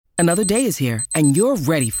Another day is here, and you're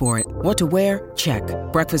ready for it. What to wear? Check.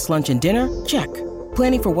 Breakfast, lunch, and dinner? Check.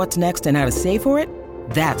 Planning for what's next and how to save for it?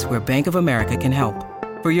 That's where Bank of America can help.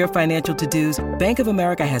 For your financial to-dos, Bank of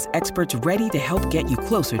America has experts ready to help get you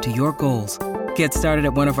closer to your goals. Get started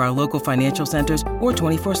at one of our local financial centers or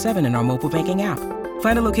 24/7 in our mobile banking app.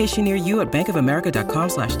 Find a location near you at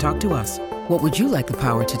bankofamerica.com/talktous. What would you like the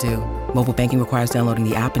power to do? Mobile banking requires downloading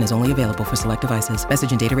the app and is only available for select devices.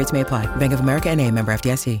 Message and data rates may apply. Bank of America N.A., member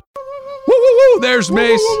FDIC. Woo, woo, woo. There's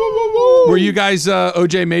Mace. Were you guys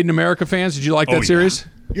OJ Made in America fans? Did you like that series?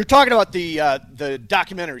 You're talking about the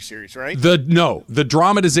documentary series, right? The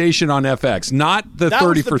dramatization on FX, not the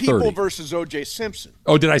 30 for 30. That was the People versus O.J. Simpson.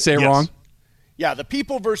 Oh, did I say it wrong? Yeah, the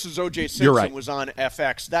People versus O.J. Simpson You're right. was on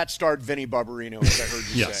FX. That starred Vinnie Barbarino, as I heard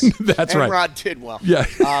you say. That's and right. Rod Tidwell. Yeah.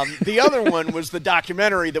 The other one was the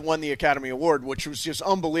documentary that won the Academy Award, which was just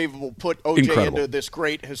unbelievable. Put O.J. into this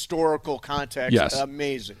great historical context. Yes.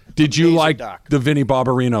 Amazing. Did you like doc. the Vinnie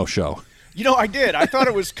Barbarino show? You know, I did. I thought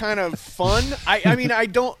it was kind of fun. I mean,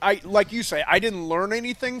 like you say, I didn't learn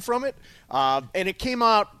anything from it. And it came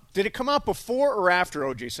out. Did it come out before or after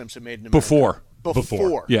O.J. Simpson Made in America?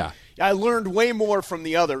 Before. Yeah. I learned way more from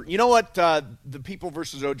the other. You know what the People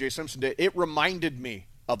versus O.J. Simpson did? It reminded me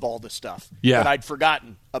of all the stuff that I'd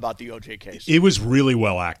forgotten about the O.J. case. It was really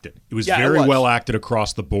well acted. It was very well acted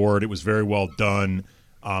across the board. It was very well done.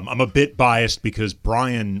 I'm a bit biased because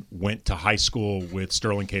Brian went to high school with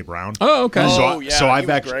Sterling K. Brown. Oh, okay. So I've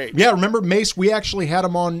actually, great. Remember Mace? We actually had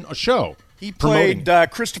him on a show. He played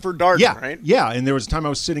Christopher Darden, right? Yeah, and there was a time I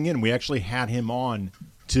was sitting in. We actually had him on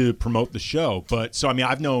to promote the show. But so I mean,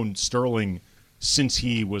 I've known Sterling since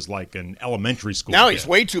he was like an elementary school Now kid. He's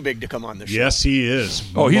way too big to come on the show. Yes, he is.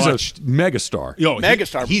 Oh, he's a megastar.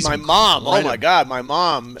 Megastar. He's my mom, incredible. oh my God, my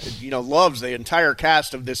mom, loves the entire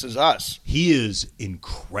cast of This Is Us. He is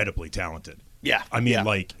incredibly talented. Yeah. I mean,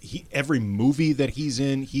 every movie that he's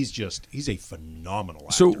in, he's a phenomenal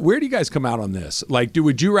actor. So where do you guys come out on this? Like,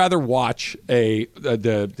 would you rather watch the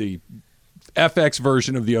FX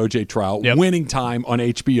version of the OJ trial, Winning Time on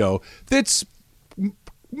HBO, that's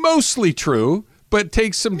mostly true, but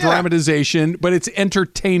takes some dramatization, but it's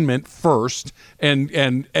entertainment first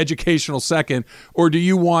and educational second, or do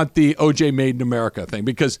you want the OJ Made in America thing?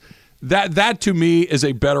 Because that to me is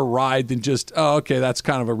a better ride than just, that's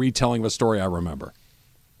kind of a retelling of a story I remember.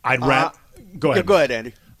 I'd rather go ahead. Go ahead,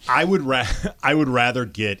 Andy. I would rather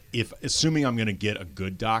get, assuming I'm going to get a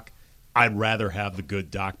good doc, I'd rather have the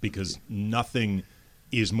good doc because nothing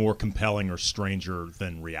is more compelling or stranger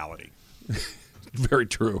than reality. Very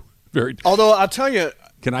true. Although I'll tell you,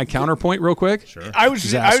 can I counterpoint real quick? Sure. I was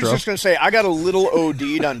just going to say, I got a little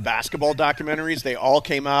OD'd on basketball documentaries. They all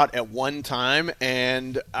came out at one time,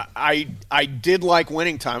 and I did like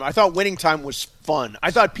Winning Time. I thought Winning Time was fun.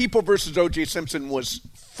 I thought People versus O.J. Simpson was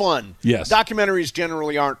fun. Yes. Documentaries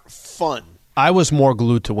generally aren't fun. I was more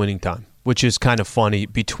glued to Winning Time, which is kind of funny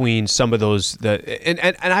between some of those. And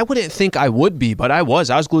I wouldn't think I would be, but I was.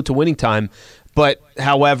 I was glued to Winning Time. But,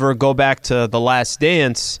 however, go back to The Last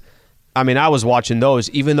Dance. I mean, I was watching those.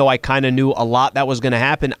 Even though I kind of knew a lot that was going to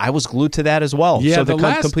happen, I was glued to that as well. Yeah, so The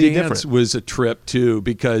Last Dance different. was a trip, too,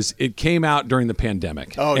 because it came out during the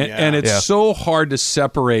pandemic. Oh, And it's so hard to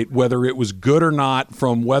separate whether it was good or not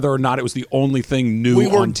from whether or not it was the only thing new on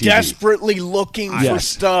TV. We were desperately looking for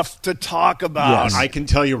stuff to talk about. Yes. I can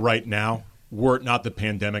tell you right now, were it not the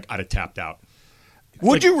pandemic, I'd have tapped out.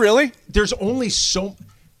 Would you really? There's only so...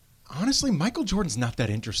 Honestly, Michael Jordan's not that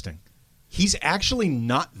interesting. He's actually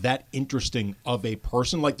not that interesting of a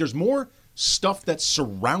person. Like, there's more stuff that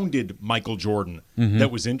surrounded Michael Jordan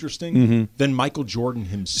that was interesting than Michael Jordan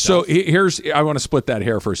himself. So I want to split that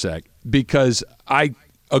hair for a sec, because I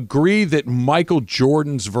agree that Michael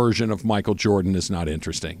Jordan's version of Michael Jordan is not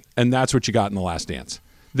interesting, and that's what you got in The Last Dance.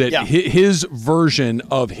 That his version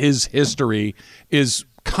of his history is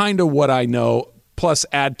kind of what I know, plus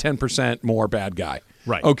add 10% more bad guy.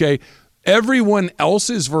 Right. Okay. Everyone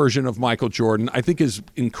else's version of Michael Jordan, I think, is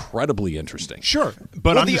incredibly interesting. Sure.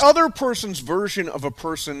 But well, the other person's version of a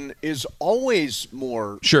person is always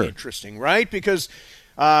more interesting, right? Because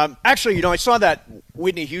actually, I saw that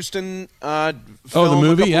Whitney Houston film the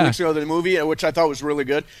movie, a couple weeks ago, the movie, which I thought was really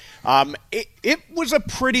good. It was a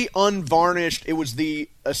pretty unvarnished, it was the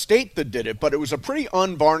estate that did it, but it was a pretty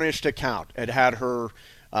unvarnished account. It had her...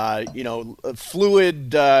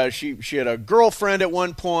 fluid. She had a girlfriend at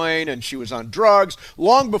one point, and she was on drugs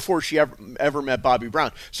long before she ever met Bobby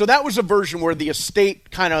Brown. So that was a version where the estate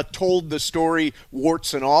kind of told the story,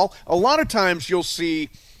 warts and all. A lot of times you'll see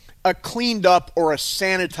a cleaned up or a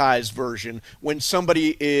sanitized version when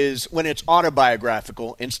it's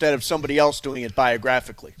autobiographical instead of somebody else doing it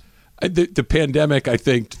biographically. The pandemic, I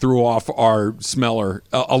think, threw off our smeller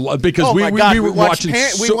a lot because Oh we my God, were watching.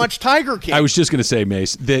 we watched Tiger King. I was just going to say,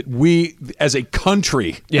 Mace, that we, as a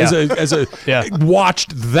country, Yeah. as a Yeah.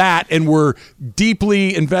 watched that and were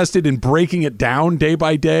deeply invested in breaking it down day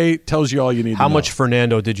by day. Tells you all you need. How to know. much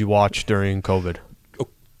Fernando did you watch during COVID?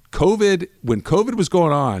 When COVID was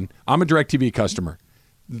going on, I'm a DirecTV customer.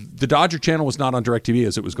 The Dodger channel was not on DirecTV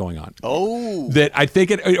as it was going on. Oh. That I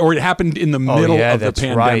think it happened in the middle yeah, of the that's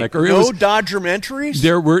pandemic. right. Or it No was, Dodgermentaries?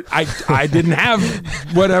 there were I didn't have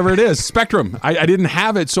whatever it is, Spectrum. I didn't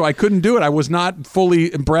have it, so I couldn't do it. I was not fully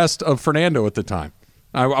abreast of Fernando at the time.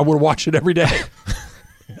 I would watch it every day.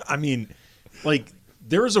 I mean, like,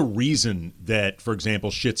 there is a reason that, for example,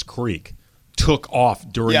 Schitt's Creek took off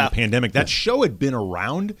during the pandemic. That show had been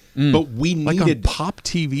around, but we Like needed on Pop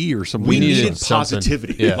TV or something. we needed needed something.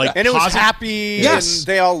 positivity. Yeah. Like, and it was happy. Yes, And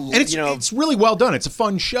they all, and it's, you know. it's really well done. It's a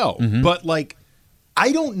fun show, but like,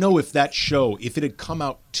 I don't know if that show, if it had come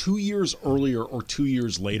out 2 years earlier or 2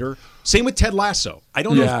 years later. Same with Ted Lasso. I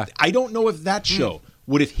don't know. Yeah. I don't know if that show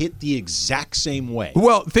would have hit the exact same way.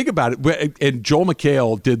 Well, think about it. And Joel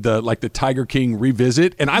McHale did the Tiger King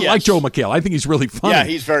revisit, and I Yes. like Joel McHale. I think he's really funny. Yeah,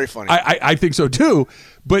 he's very funny. I think so too.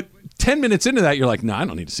 But 10 minutes into that, you're like, no, I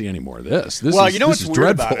don't need to see any more of this. Well, is, you know this what's is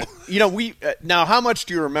weird dreadful. about it? You know, we now, how much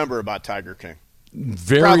do you remember about Tiger King?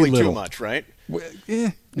 Very Probably little. too much, right?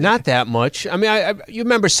 Not that much. I mean, I you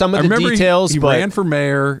remember some of I the remember details, he but ran for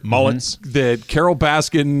mayor. Mullets. That Carol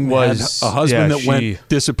Baskin Was- had a husband yeah, that she- went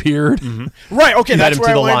disappeared. Right. Okay, Led that's him where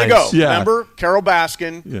to I the wanted to go. lines. Yeah. Remember, Carol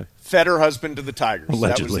Baskin Yeah. fed her husband to the tigers.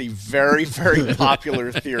 Allegedly. That was a very, very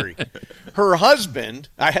popular theory. Her husband,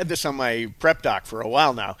 I had this on my prep doc for a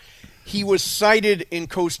while now. He was cited in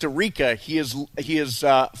Costa Rica. He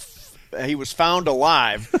was found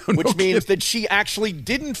alive, which means that she actually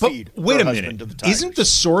didn't feed Wait her a husband minute. to the tigers. Isn't the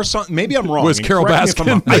source on? Maybe I'm wrong. Was Carol Correct me if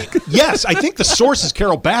I'm Baskin? wrong. Yes, I think the source is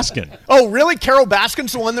Carol Baskin. Oh, really? Carol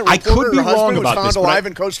Baskin's the one that I could reported be her husband wrong was about found this, but alive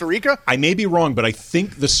in Costa Rica? I may be wrong, but I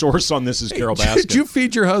think the source on this is Carol Baskin. Did you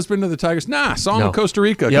feed your husband to the tigers? Nah, saw him No. in Costa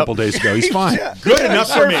Rica a Yep. couple days ago. He's fine. Yeah. Good Yeah,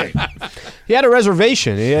 enough for me. he had a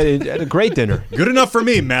reservation. He had a great dinner. Good enough for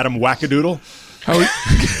me, Madam Wackadoodle.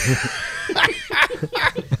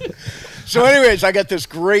 So, anyways, I got this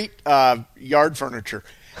great yard furniture,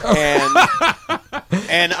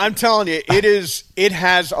 and I'm telling you, it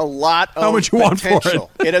has a lot of How much you want for it?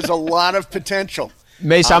 potential. It has a lot of potential.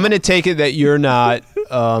 Mace, I'm going to take it that you're not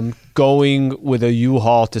going with a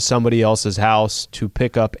U-Haul to somebody else's house to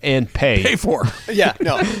pick up and Pay for. Yeah,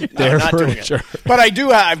 no, Their not doing furniture. it. But I do.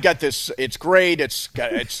 I've got this. It's great. It's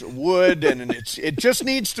wood, and it just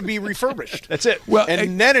needs to be refurbished. That's it. Well,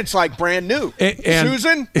 And then it's like brand new. and-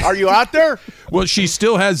 Susan, are you out there? Well, she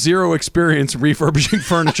still has zero experience refurbishing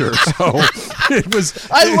furniture, so it was.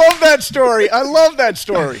 I love that story. I love that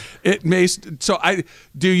story. It may. So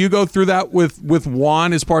do you go through that with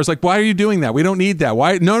Juan as far as like, why are you doing that? We don't need that.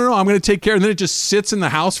 Why? No. I'm going to take care. And then it just sits in the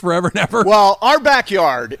house forever and ever. Well, our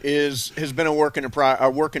backyard has been a work in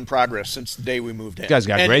progress since the day we moved in. You guys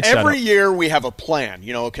got and great every setup. year we have a plan.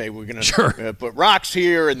 You know, okay, we're going to put rocks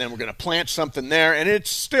here, and then we're going to plant something there, and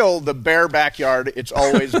it's still the bare backyard it's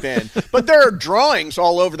always been. But there are drawings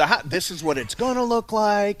all over the house. This is what it's going to look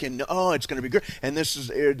like, and it's going to be good. And it's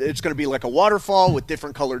going to be like a waterfall with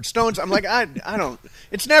different colored stones. I'm like, I don't.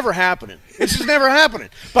 It's never happening. It's just never happening.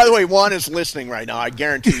 By the way, Juan is listening right now. I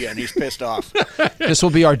guarantee you, and he's pissed off. This will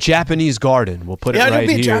be our Japanese garden. We'll put it It'll right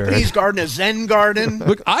be a here. Japanese garden, a Zen garden.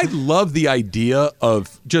 Look, I love the idea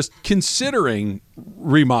of just considering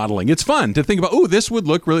remodeling. It's fun to think about. Oh, this would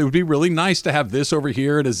be really nice to have this over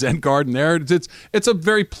here and a Zen garden there. It's a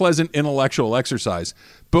very pleasant intellectual exercise.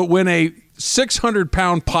 But when a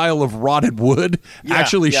 600-pound pile of rotted wood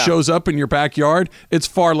actually shows up in your backyard, it's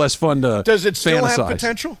far less fun to Does it still fantasize. have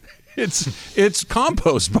potential? It's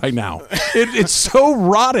compost by now. It's so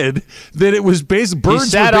rotted that it was birds He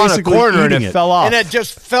sat were on a basically corner and eating it fell off. And it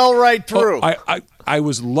just fell right through. I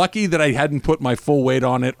was lucky that I hadn't put my full weight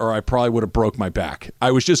on it, or I probably would have broke my back.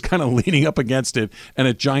 I was just kind of leaning up against it, and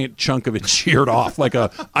a giant chunk of it sheared off like a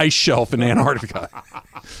ice shelf in Antarctica.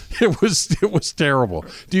 It was terrible.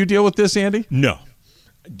 Do you deal with this, Andy? No,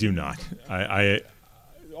 do not. I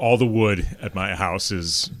all the wood at my house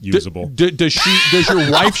is usable. Does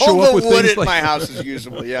your wife show All up the with wood things at like? my house is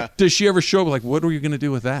usable. Yeah. Does she ever show up like, what are you going to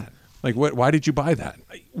do with that? Like, why did you buy that?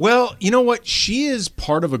 Well, you know what? She is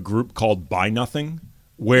part of a group called Buy Nothing,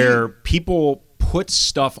 where people put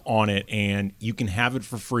stuff on it and you can have it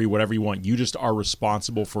for free, whatever you want. You just are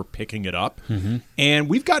responsible for picking it up. Mm-hmm. And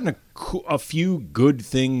we've gotten a few good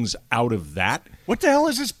things out of that. What the hell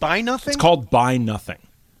is this? Buy Nothing? It's called Buy Nothing.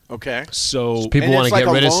 Okay. So people want to like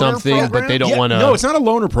get rid of loaner something, program? but they don't want to. No, it's not a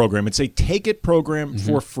loaner program. It's a take it program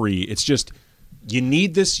for free. It's just you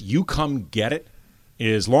need this, you come get it.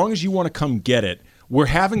 As long as you want to come get it. We're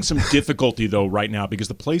having some difficulty though right now because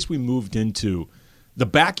the place we moved into, the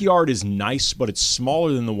backyard is nice, but it's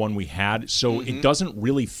smaller than the one we had, so it doesn't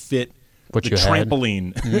really fit What the you had?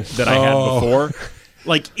 trampoline that I had before.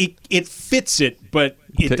 Like it fits it, but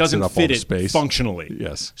it Takes doesn't it up all fit the it space. functionally.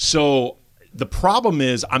 Yes. So the problem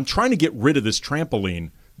is I'm trying to get rid of this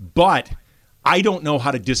trampoline, but I don't know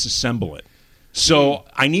how to disassemble it. So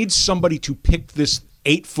I need somebody to pick this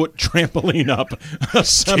 8-foot trampoline up.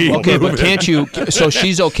 assemble Okay, it. but can't you? So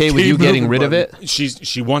she's okay with you getting rid of it?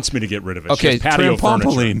 She wants me to get rid of it. Okay, She has patio furniture.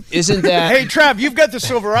 Trampoline. Isn't that? Hey, Trav, you've got the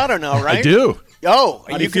Silverado now, right? I do. Oh,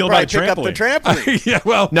 How do you can feel probably about pick up the trampoline. Yeah,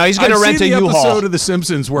 well, No, he's gonna I've rent seen a the U-Haul. episode of The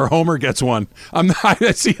Simpsons where Homer gets one.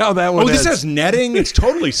 I see how that one. Oh, this ends. has netting. It's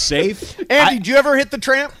totally safe. Andy, did you ever hit the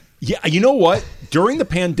tramp? Yeah, you know what? During the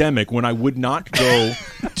pandemic, when I would not go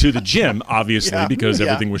to the gym, obviously, Yeah, because yeah.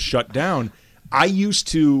 everything was shut down, I used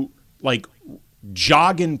to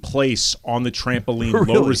jog in place on the trampoline, low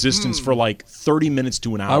Really? resistance for 30 minutes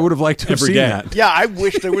to an hour. I would have liked to have every seen day. that. Yeah, I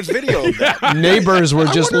wish there was video of that. Neighbors were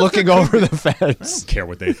just looking over the I fence. don't care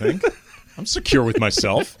what they think. I'm secure with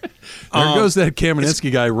myself. There goes that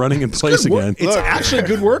Kamenetsky guy running in place again. It's actually a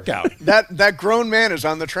good workout. That grown man is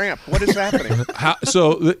on the tramp. What is happening?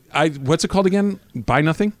 What's it called again? Buy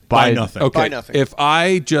nothing. Buy nothing. Okay. Buy nothing. If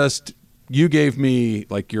you gave me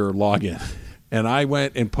your login, and I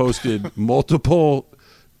went and posted multiple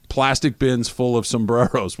plastic bins full of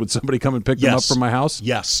sombreros, would somebody come and pick them up from my house?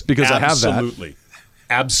 Yes. Because I have that. Absolutely.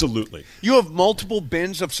 Absolutely. You have multiple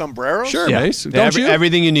bins of sombreros? Sure, Mace. Don't Every- you?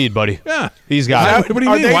 Everything you need, buddy. Yeah. He's got it. What do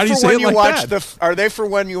you Are mean? they Why do you for say when it you like watch that? Are they for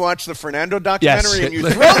when you watch the Fernando Yes. documentary and you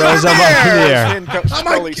Throws throw them them up in the air. in the air?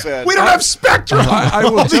 Scully said. We don't have Spectrum. I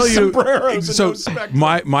will All tell these you. sombreros and So no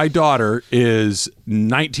Spectrum. my daughter is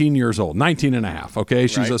 19 years old, 19 and a half. Okay,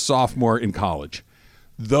 she's Right. a sophomore in college.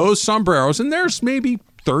 Those sombreros, and there's maybe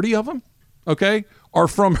 30 of them. Okay, are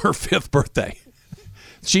from her 5th birthday.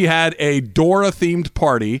 She had a Dora-themed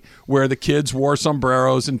party where the kids wore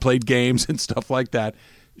sombreros and played games and stuff like that.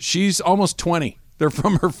 She's almost 20. They're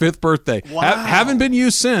from her 5th birthday. Wow. Haven't been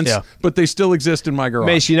used since, Yeah. but they still exist in my garage.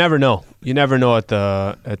 Mace, you never know. You never know at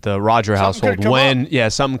the Roger household could come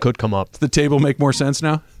when something could come up. Does the table make more sense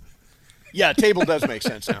now? Yeah, table does make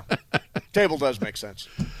sense now. Table does make sense.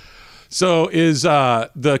 So is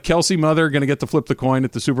the Kelsey mother going to get to flip the coin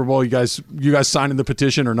at the Super Bowl? You guys signing the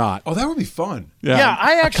petition or not? Oh, that would be fun. Yeah,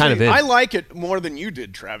 I actually kind of in. I like it more than you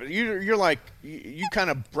did, Travis. You're like you kind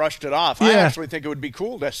of brushed it off. I Yeah. actually think it would be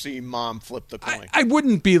cool to see Mom flip the coin. I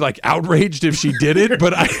wouldn't be outraged if she did it,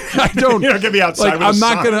 but I don't. You're not gonna be outside with a I'm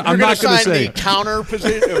not sign. gonna. You're I'm gonna not gonna sign say. the counter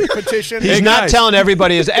petition. He's Hey, not guys. telling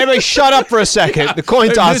everybody. Everybody shut up for a second. The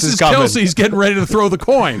coin toss is Mrs. coming. Kelsey's getting ready to throw the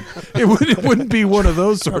coin. It wouldn't be one of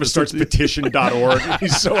those sort Or of starts petition.org.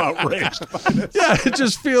 He's so outraged by this. Yeah, it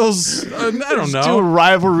just feels. I don't Two know.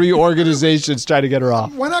 rivalry organizations try to get her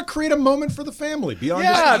off. Why not create a moment for the family beyond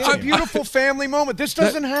Yeah, this it's a game? beautiful family moment. This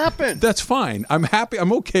doesn't happen. That's fine. I'm happy.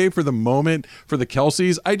 I'm okay for the moment for the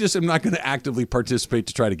Kelseys. I just am not going to actively participate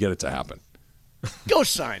to try to get it to happen. Go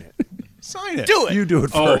sign it. Sign it. Do it. You do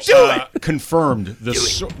it Oh, first. confirmed.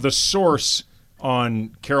 The source on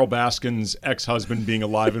Carol Baskin's ex-husband being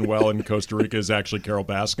alive and well in Costa Rica is actually Carol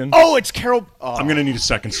Baskin. Oh, it's Carol. Oh, I'm going to need a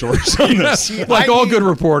second source on this. Like I all need- good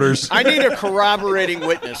reporters. I need a corroborating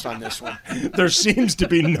witness on this one. There seems to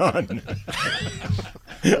be none.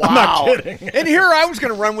 Wow. I'm not kidding. And here I was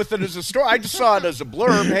going to run with it as a story. I just saw it as a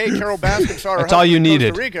blurb. Hey, Carol Baskin saw her That's all you husband in needed.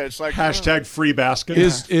 Costa Rica. It's like Hashtag free Baskin.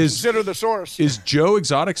 Is consider the source. is Joe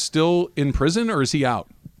Exotic still in prison or is he out?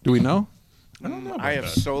 Do we know? I don't know. I have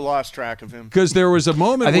so lost track of him. Because there was a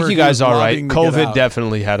moment. I think where you he guys was are right. lobbying to get COVID out.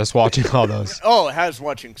 definitely had us watching all those. Oh, it has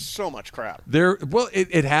watching so much crap.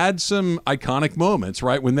 It had some iconic moments,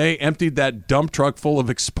 right? When they emptied that dump truck full of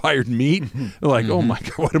expired meat, they're like, "Oh my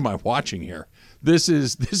god, what am I watching here? This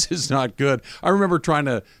is not good." I remember trying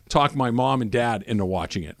to talk my mom and dad into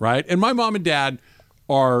watching it, right? And my mom and dad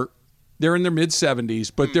they're in their mid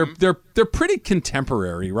 70s, but they're pretty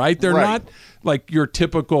contemporary, right? They're Right. not like your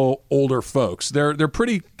typical older folks. They're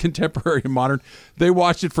pretty contemporary and modern. They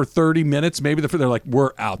watched it for 30 minutes. Maybe they're like,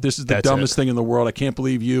 "We're out. This is the That's dumbest it. thing in the world. I can't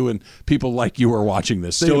believe you and people like you are watching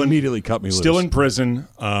this." They immediately cut me loose. Still in prison.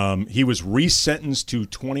 He was resentenced to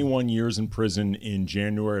 21 years in prison in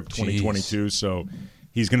January of 2022, so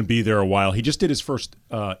he's going to be there a while. He just did his first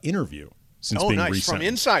interview since Oh, being nice. resentenced. From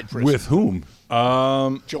inside prison. With whom?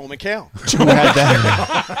 Joel McHale. Who had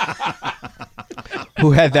that?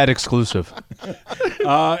 Who had that exclusive?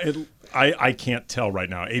 I can't tell right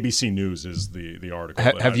now. ABC News is the article.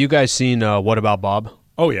 Have you guys seen What About Bob?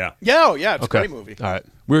 Oh, yeah. Yeah, it's a great movie. All right.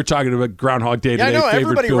 We were talking about Groundhog Day today. Yeah, I know. Favorite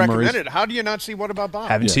Everybody Bill recommended Murray's. it. How do you not see What About Bob?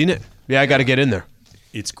 Haven't seen it. Yeah, I got to get in there.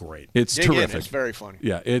 It's great. It's Dig in. terrific. It's very funny.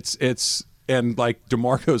 Yeah, it's and like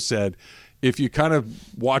DeMarco said, if you kind of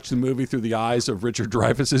watch the movie through the eyes of Richard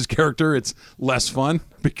Dreyfuss's character, it's less fun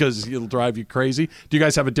because it'll drive you crazy. Do you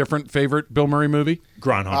guys have a different favorite Bill Murray movie?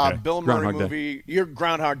 Groundhog Day. Bill Murray Groundhog Day. movie. Your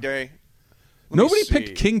Groundhog Day. Nobody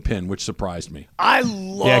picked Kingpin, which surprised me. I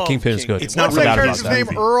love. Yeah, Kingpin's good. It's not What's really that about character's that name?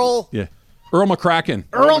 movie. Earl. Yeah, Earl McCracken.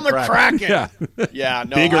 Earl McCracken. Yeah. Yeah,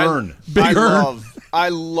 no. Big Earn. Big Earn. I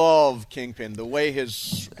love Kingpin. The way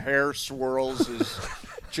his hair swirls is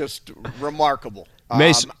just remarkable.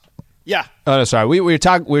 Mason. Yeah. Oh, no, sorry. We were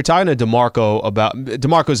talking to DeMarco about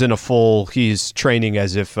DeMarco's in a full. He's training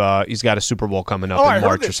as if he's got a Super Bowl coming up I in heard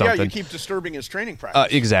March this. or something. Yeah, you keep disturbing his training practice.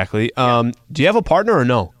 Exactly. Do you have a partner or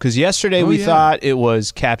no? Because yesterday we thought it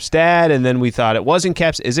was Cap's dad, and then we thought it wasn't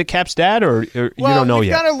Cap's. Is it Cap's dad, or you don't know we've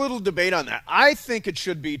yet? got a little debate on that. I think it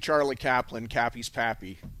should be Charlie Kaplan, Cappy's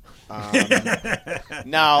pappy.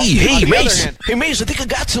 Now, Hey, on the Mace. other hand, Hey, Mace, I think I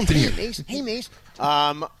got something here. Hey, Mace.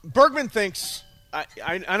 Bergman thinks,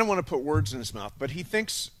 I don't want to put words in his mouth, but he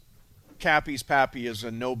thinks Cappy's pappy is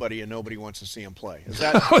a nobody and nobody wants to see him play. Is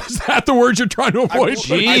that? Is that the word you're trying to avoid?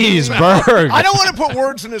 Jeez, Berg. I don't want to put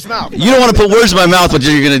words in his mouth. You don't want to put words in my mouth, but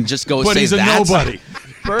you're going to just go But say he's a that. nobody.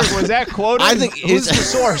 Berg, was that quoted? I think Who's the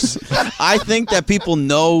source? I think that people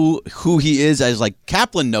know who he is as like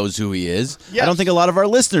Kaplan knows who he is. Yes. I don't think a lot of our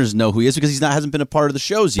listeners know who he is because hasn't been a part of the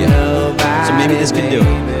shows yet. So maybe this can do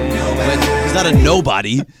it. But he's not a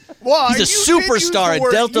nobody. Well, He's a you did use superstar the at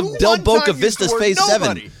word- Delta you Del one Boca time used Vista's the word Phase 7.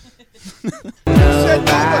 nobody. You said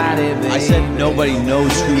nobody. I said nobody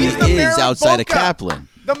knows who He's the he mayor is of outside of Boca. Kaplan.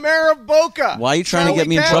 The mayor of Boca. Why are you trying to get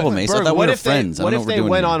me in Charlie trouble, Kaplan. Mace? I thought we what were if friends. I What don't if know what they we're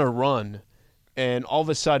doing went here. on a run, and all of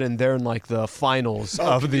a sudden they're in like the finals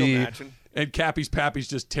of Can you the. imagine? And Cappy's pappy's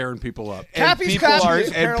just tearing people up. And Cappy's people Pappy are is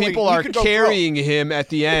apparently- people he are could go carrying him at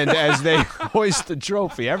the end as they hoist the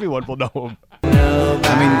trophy. Everyone will know him.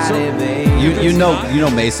 I mean, you know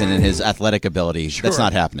Mason and his athletic ability. That's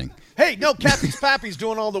not happening. Hey, no, Cappy's pappy's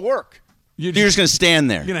doing all the work. You're just going to stand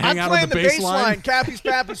there. You're gonna hang I'm out playing on the the baseline. Cappy's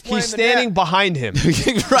pappy's playing He's the standing net. behind him.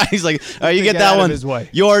 Right? He's like, all right, you get Get that out of one. his way.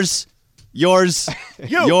 Yours. Yours.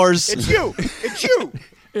 You. Yours. It's you. It's you.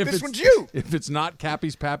 This one's you. If it's not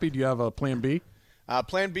Cappy's Pappy, do you have a plan B?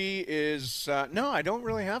 Plan B is no. I don't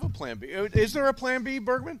really have a plan B. Is there a plan B,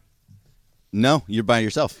 Bergman? No, you're by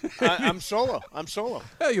yourself. I'm solo. I'm solo.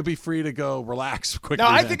 Yeah, you'll be free to go relax quickly. No,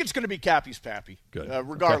 I then. think it's going to be Cappy's pappy. Good.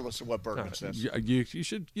 Regardless of what Bergman says. You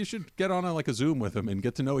should get on like a Zoom with him and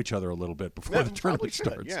get to know each other a little bit before Yeah, the probably tournament should,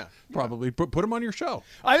 starts. yeah. Probably put him on your show.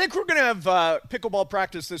 I think we're going to have pickleball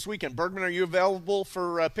practice this weekend. Bergman, are you available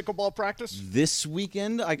for pickleball practice? This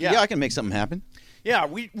weekend, I Yeah. can make something happen. Yeah,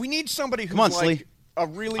 we need somebody who's Come on, like Slee. a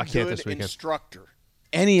really I can't good this weekend. instructor.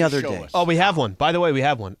 Any other show day. us. Oh, we have one. By the way, we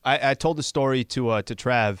have one. I told the story to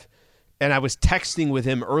Trav, and I was texting with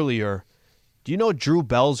him earlier. Do you know Drew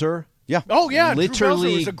Belzer? Yeah. Oh yeah, Drew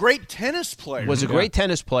Literally Belzer was a great tennis player. Was a great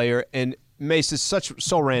tennis player, and Mace is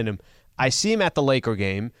so random. I see him at the Laker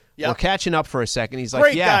game. Yep. We're catching up for a second. He's like,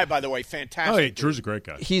 great "Yeah." guy, by the way, fantastic. Oh, hey, dude. Drew's a great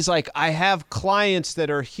guy. He's like, "I have clients that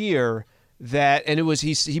are here that," and it was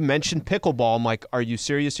he mentioned pickleball. I'm like, "Are you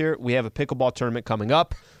serious here? We have a pickleball tournament coming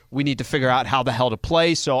up. We need to figure out how the hell to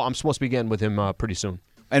play." So I'm supposed to be getting with him pretty soon.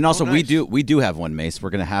 And also, nice. we do have one, Mace. We're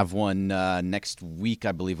going to have one next week,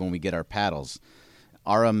 I believe, when we get our paddles.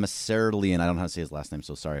 Ara Maserlian, I don't know how to say his last name,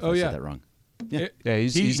 so sorry if I yeah. said that wrong. Yeah,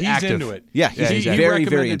 he's He's active. into it. Yeah, he's he very, very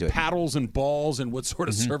recommended into it. paddles and balls and what sort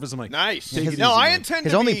of surface. I'm like, Nice. take it No, easy, I man. intend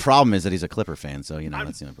His to only be, problem is that he's a Clipper fan, so, I'm,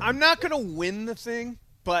 that's the only problem. I'm not going to win the thing,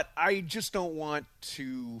 but I just don't want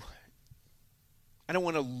to. I don't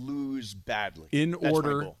want to lose badly. In That's my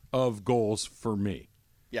order goal. of goals for me.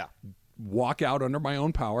 Yeah. Walk out under my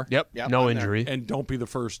own power. Yep, Yep, no I'm there. injury. And don't be the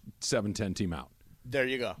first 7-10 team out. There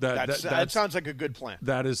you go. That- that that's- sounds like a good plan.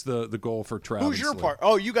 That is the goal for Travis. Who's your part?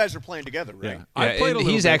 Oh, you guys are playing together, right? Yeah. I Yeah, played a and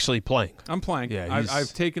little he's bit. actually playing. I'm playing. Yeah, I've, he's-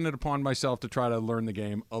 I've taken it upon myself to try to learn the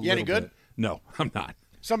game a You little any good? bit. No, I'm not.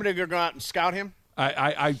 Somebody going to go out and scout him?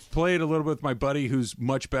 I played a little bit with my buddy who's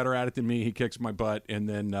much better at it than me. He kicks my butt, and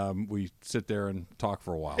then we sit there and talk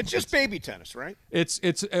for a while. It's just baby tennis, right? It's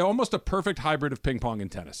almost a perfect hybrid of ping pong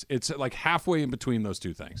and tennis. It's like halfway in between those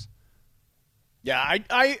two things. Yeah,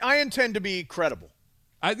 I intend to be credible.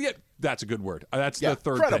 Yeah, that's a good word. That's Yeah, the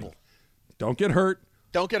third credible. thing. Don't get hurt.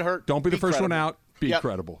 Don't get hurt. Don't be the first one credible. out. Be Yep.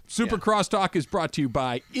 credible. Super Yeah. Crosstalk is brought to you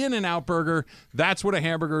by In-N-Out Burger. That's what a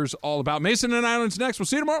hamburger's all about. Mason and Island's next. We'll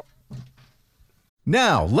see you tomorrow.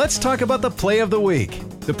 Now, let's talk about the play of the week.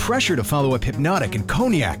 The pressure to follow up Hypnotic and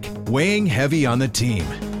Cognac, weighing heavy on the team.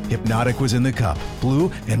 Hypnotic was in the cup,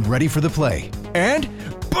 blue, and ready for the play. And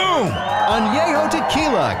boom! Añejo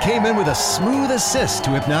Tequila came in with a smooth assist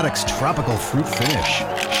to Hypnotic's tropical fruit finish.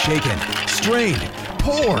 Shaken, strained,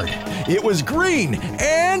 poured. It was green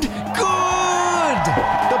and good!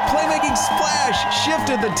 The playmaking splash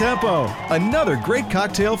shifted the tempo. Another great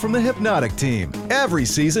cocktail from the Hypnotic team. Every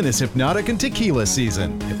season is Hypnotic and Tequila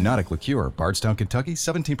season. Hypnotic Liqueur, Bardstown, Kentucky,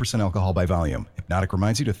 17% alcohol by volume. Hypnotic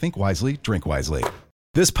reminds you to think wisely, drink wisely.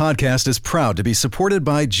 This podcast is proud to be supported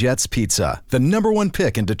by Jets Pizza, the #1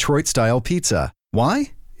 pick in Detroit-style pizza.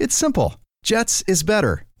 Why? It's simple. Jets is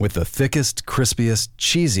better. With the thickest, crispiest,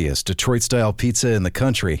 cheesiest Detroit-style pizza in the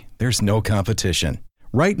country, there's no competition.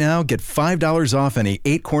 Right now, get $5 off any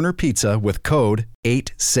 8-corner pizza with code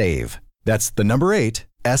 8SAVE. That's the number 8,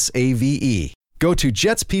 SAVE. Go to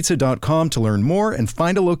jetspizza.com to learn more and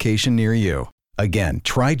find a location near you. Again,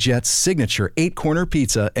 try Jet's signature 8-corner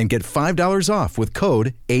pizza and get $5 off with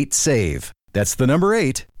code 8SAVE. That's the number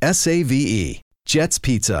 8, SAVE. Jet's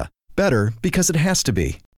Pizza. Better because it has to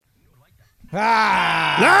be. You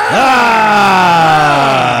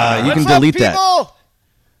can delete that.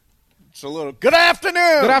 It's a little good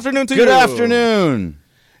afternoon. Good afternoon to you. Good afternoon.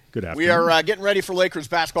 Good afternoon. We are getting ready for Lakers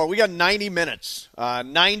basketball. We got 90 minutes,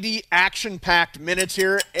 90 action-packed minutes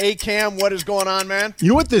here. Cam, what is going on, man? You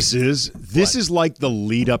know what this is? This is like the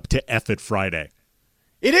lead-up to F It Friday.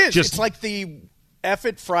 It is. It's like the F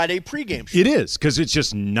It Friday pregame show. It is, because it's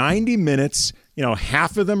just 90 minutes. You know,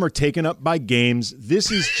 half of them are taken up by games.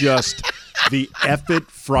 This is just the F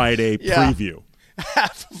It Friday preview.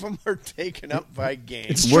 Half of them are taken up by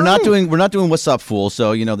games. We're not doing What's Up, Fool,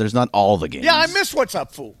 so, there's not all the games. Yeah, I miss What's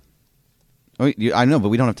Up, Fool. I know, but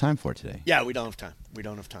we don't have time for it today. Yeah, we don't have time.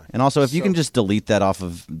 And also, if you can just delete that off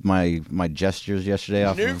of my gestures yesterday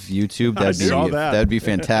off of YouTube, that'd be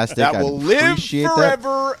fantastic. That will live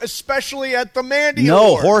forever, especially at the Mandy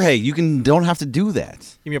Awards. No, Jorge, don't have to do that.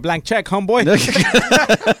 Give me a blank check, homeboy.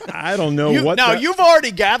 I don't know you've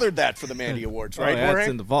already gathered that for the Mandy Awards, right, Jorge?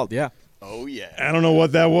 It's in the vault, yeah. Oh, yeah. I don't know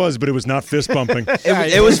what that was, but it was not fist bumping.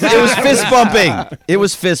 It was fist bumping. It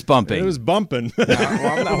was fist bumping. It was bumping.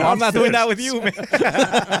 I'm not doing that with you, man.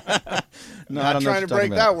 No, not trying to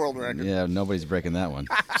break that world record. Yeah, nobody's breaking that one.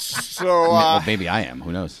 So maybe I am.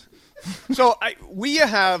 Who knows? So we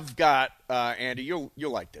have got Andy. You'll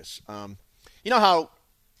like this. You know how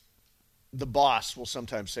the boss will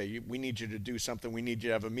sometimes say, "We need you to do something. We need you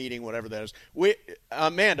to have a meeting, whatever that is."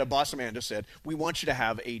 Boss Amanda said, "We want you to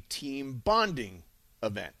have a team bonding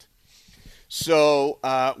event." So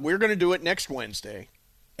we're going to do it next Wednesday,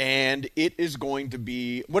 and it is going to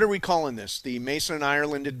be, what are we calling this? The Mason and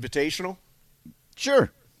Ireland Invitational?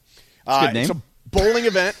 Sure. Good name. It's a bowling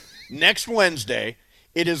event next Wednesday.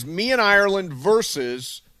 It is me and Ireland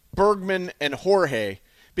versus Bergman and Jorge,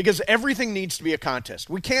 because everything needs to be a contest.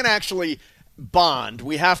 We can't actually bond.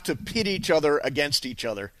 We have to pit each other against each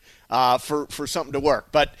other for something to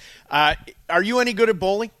work. But are you any good at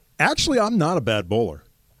bowling? Actually, I'm not a bad bowler.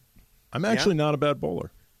 I'm actually not a bad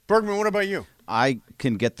bowler. Bergman, what about you? I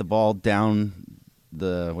can get the ball down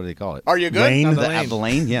the, what do they call it? Are you good? Lane. The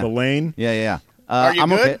lane, yeah. The lane? Yeah. Are you I'm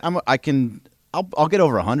good? Okay. I'll get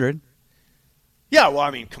over 100. Yeah, well,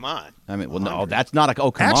 I mean, come on. No, that's not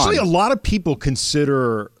come Actually, on. a lot of people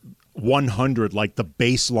consider 100 like the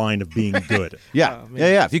baseline of being good. Yeah.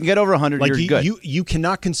 If you can get over 100, like you're good. You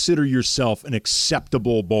cannot consider yourself an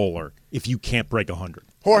acceptable bowler if you can't break 100.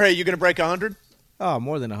 Jorge, you going to break 100? Oh,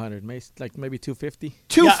 more than 100, like maybe 250.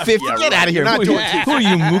 250? Yeah, get out of here. Not doing Who are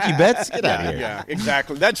you, Mookie Betts? Get out of here. Yeah,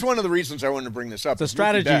 exactly. That's one of the reasons I wanted to bring this up. It's a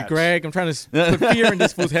strategy, Greg. I'm trying to put fear in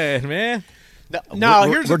this fool's head, man. Now,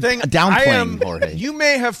 here's the thing. Downplaying Jorge. You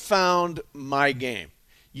may have found my game.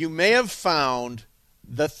 You may have found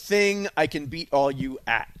the thing I can beat all you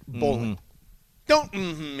at bowling. Don't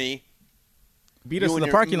me. Beat us in the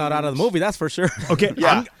parking lot out of the movie, that's for sure. Okay,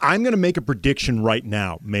 Yeah. I'm going to make a prediction right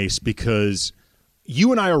now, Mace, because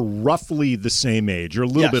you and I are roughly the same age. You're a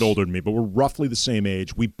little bit older than me, but we're roughly the same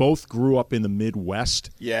age. We both grew up in the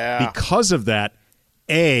Midwest. Yeah. Because of that,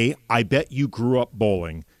 A, I bet you grew up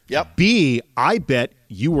bowling. Yep. B, I bet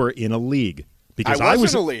you were in a league. Because I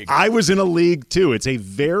was in a league. I was in a league, too. It's a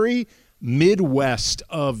very Midwest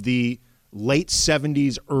of the late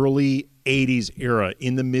 70s, early 80s era.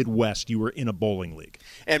 In the Midwest, you were in a bowling league.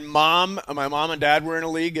 And my mom and dad were in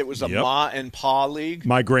a league. It was a Ma and Pa league.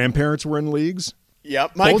 My grandparents were in leagues.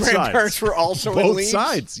 Yep. My Both grandparents sides. were also in Both leagues.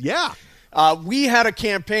 sides, yeah. We had a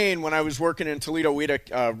campaign when I was working in Toledo. We had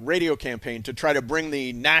a radio campaign to try to bring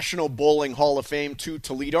the National Bowling Hall of Fame to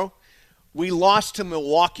Toledo. We lost to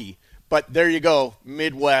Milwaukee, But there you go,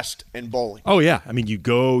 Midwest and bowling. Oh, yeah. I mean, you'd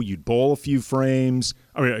bowl a few frames.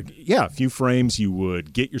 A few frames. You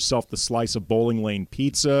would get yourself the slice of Bowling Lane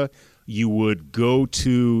pizza. You would go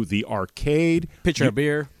to the arcade. Pitcher of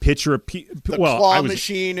beer. The claw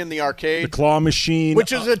machine in the arcade. The claw machine.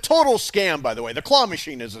 Which is a total scam, by the way. The claw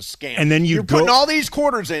machine is a scam. And then you're putting all these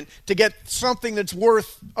quarters in to get something that's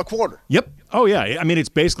worth a quarter. Yep. Oh, yeah. I mean, it's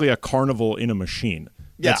basically a carnival in a machine.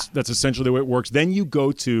 That's essentially the way it works. Then you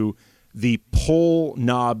go to the pull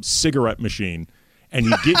knob cigarette machine, and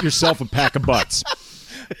you get yourself a pack of butts.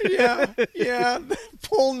 Yeah.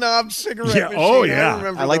 Pull knob cigarette machine. Oh,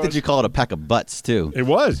 yeah. I like that you call it a pack of butts, too. It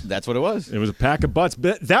was. That's what it was. It was a pack of butts.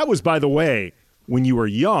 But that was, by the way, when you were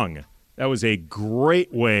young, that was a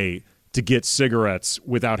great way to get cigarettes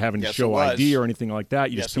without having to show ID or anything like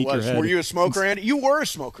that. You just peek your head. Were you a smoker, Andy? You were a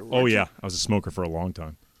smoker, weren't you? Yeah. I was a smoker for a long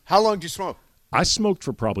time. How long did you smoke? I smoked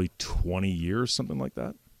for probably 20 years, something like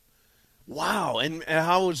that. Wow. And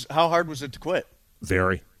how hard was it to quit?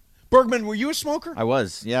 Very. Bergman, were you a smoker? I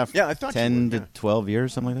was, yeah. Yeah, I thought 10 you were, to 12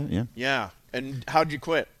 years, something like that, yeah. Yeah. And how'd you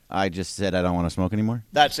quit? I just said I don't want to smoke anymore.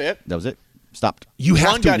 That's it? That was it. Stopped. You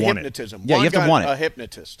have One to got want hypnotism. it. Yeah, One you have to got want it. a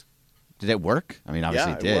hypnotist. Did it work? I mean,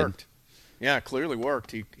 obviously it it did. worked. Yeah, it clearly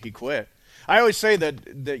worked. He quit. I always say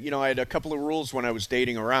that I had a couple of rules when I was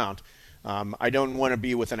dating around. I don't want to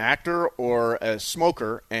be with an actor or a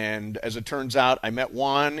smoker, and as it turns out, I met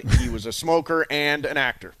Juan. He was a smoker and an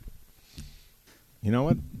actor. You know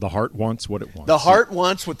what? The heart wants what it wants. The heart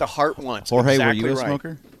wants what the heart wants. Jorge, exactly were you a right.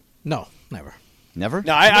 smoker? No, never. Never?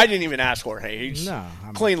 No, I didn't even ask Jorge. He's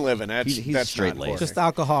I'm clean living. He's that's straight not laced. Jorge. Just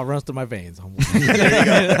alcohol runs through my veins.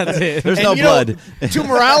 That's it. There's And no you know, blood. To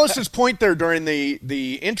Morales' point there during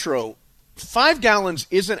the intro, 5 gallons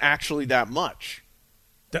isn't actually that much.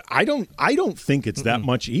 I don't think it's that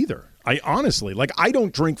much either. I honestly, I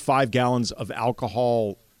don't drink 5 gallons of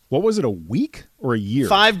alcohol. What was it, a week or a year?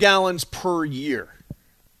 5 gallons per year.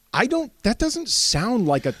 That doesn't sound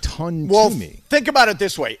like a ton Well, to me. think about it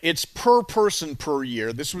this way. It's per person per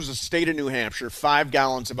year. This was the state of New Hampshire, 5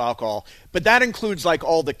 gallons of alcohol. But that includes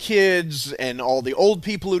all the kids and all the old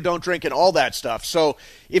people who don't drink and all that stuff. So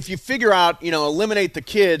if you figure out, eliminate the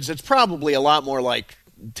kids, it's probably a lot more like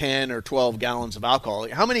 10 or 12 gallons of alcohol.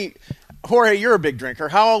 How many... Jorge, you're a big drinker.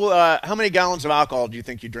 How many gallons of alcohol do you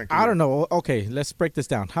think you drink a year? I don't know. Okay, let's break this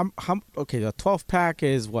down. Okay, the 12-pack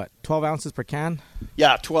is what? 12 ounces per can?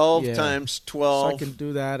 Yeah, 12 times 12. So I can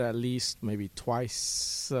do that at least maybe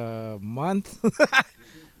twice a month.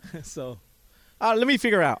 So let me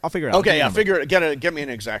figure out. I'll figure it out. Okay, figure it. Get me an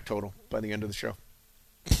exact total by the end of the show.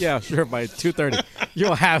 Yeah, sure. By 2:30,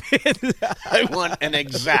 you'll have it. I want an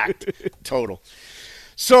exact total.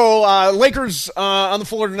 So, Lakers on the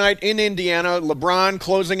floor tonight in Indiana. LeBron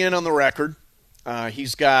closing in on the record.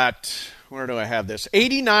 He's got, where do I have this?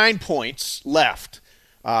 89 points left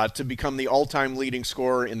to become the all-time leading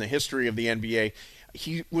scorer in the history of the NBA.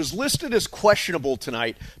 He was listed as questionable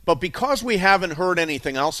tonight, but because we haven't heard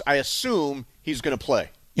anything else, I assume he's going to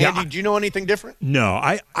play. Andy, do you know anything different? No,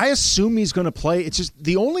 I assume he's going to play. It's just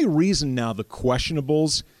the only reason now the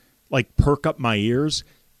questionables perk up my ears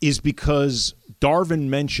is because Darvin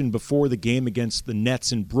mentioned before the game against the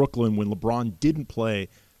Nets in Brooklyn when LeBron didn't play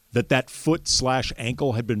that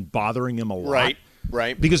foot/ankle had been bothering him a lot.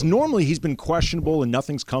 Right. Because normally he's been questionable and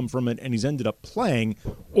nothing's come from it and he's ended up playing,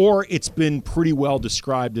 or it's been pretty well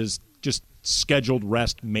described as just scheduled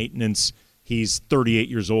rest maintenance. He's 38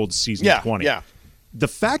 years old, season 20. Yeah. The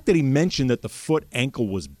fact that he mentioned that the foot/ankle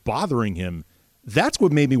was bothering him, that's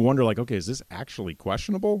what made me wonder, okay, is this actually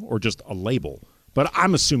questionable or just a label? But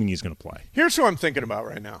I'm assuming he's going to play. Here's who I'm thinking about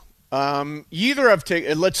right now. You either have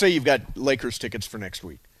let's say you've got Lakers tickets for next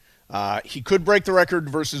week. He could break the record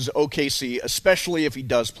versus OKC, especially if he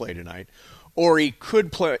does play tonight. Or he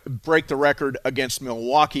could break the record against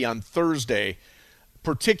Milwaukee on Thursday,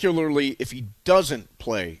 particularly if he doesn't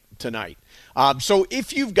play tonight. So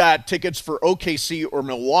if you've got tickets for OKC or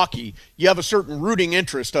Milwaukee, you have a certain rooting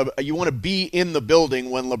interest of you want to be in the building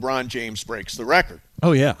when LeBron James breaks the record.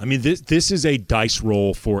 Oh, yeah. I mean, this is a dice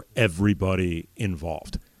roll for everybody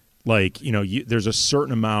involved. There's a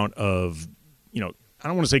certain amount of, I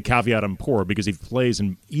don't want to say caveat emptor because if he plays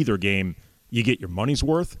in either game, you get your money's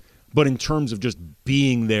worth. But in terms of just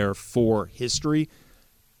being there for history,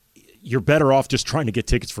 you're better off just trying to get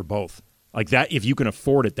tickets for both. Like that, if you can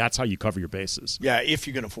afford it, that's how you cover your bases. Yeah, if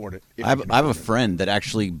you can afford it. I have a friend that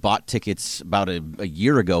actually bought tickets about a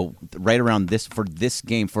year ago, right around this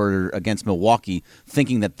game against Milwaukee,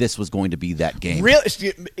 thinking that this was going to be that game.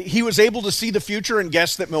 Really, he was able to see the future and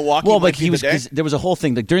guess that Milwaukee. Might be the day? There was a whole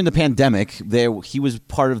thing like during the pandemic. He was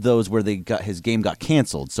part of those where his game got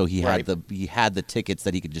canceled, so he had the tickets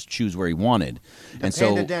that he could just choose where he wanted.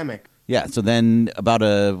 Pandemic. Yeah, so then about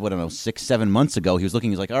 6-7 months ago, he was looking.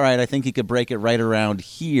 He's like, all right, I think he could break it right around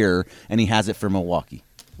here, and he has it for Milwaukee.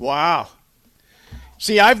 Wow.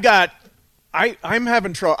 See, I'm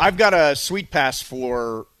having trouble. I've got a suite pass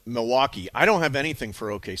for Milwaukee. I don't have anything for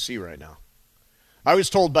OKC right now. I was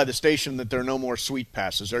told by the station that there are no more suite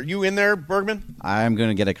passes. Are you in there, Bergman? I'm going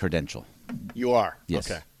to get a credential. You are?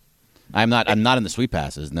 Yes. Okay. I'm not in the suite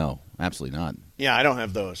passes. No, absolutely not. Yeah, I don't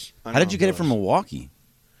have those. How did you get it from Milwaukee?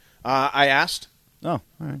 I asked. Oh, all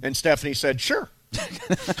right. And Stephanie said, sure.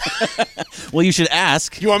 Well, you should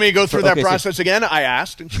ask. You want me to go through that OKC? Process again? I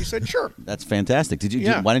asked, and she said, sure. That's fantastic. Did you?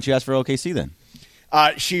 Yeah. Why didn't you ask for OKC then?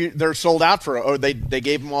 They're sold out they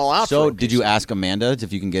gave them all out. So for did you ask Amanda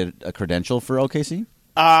if you can get a credential for OKC?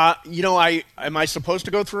 Am I supposed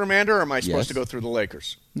to go through Amanda, or am I supposed to go through the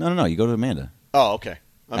Lakers? No. You go to Amanda. Oh, okay.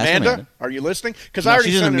 Amanda, are you listening? Because I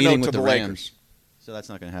already she's in sent a a meeting note with to the Rams. Lakers. So that's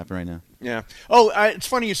not going to happen right now. Yeah. Oh, it's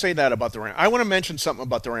funny you say that about the Rams. I want to mention something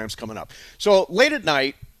about the Rams coming up. So late at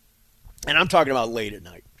night, and I'm talking about late at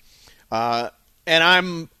night,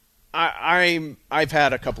 and I've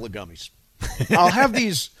had a couple of gummies. I'll have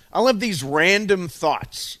these random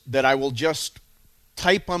thoughts that I will just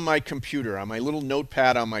type on my computer, on my little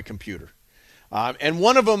notepad on my computer, and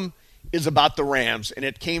one of them is about the Rams, and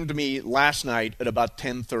it came to me last night at about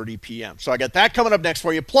 10:30 p.m. So I got that coming up next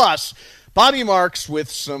for you. Plus, Bobby Marks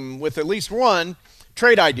with at least one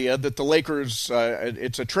trade idea that the Lakers.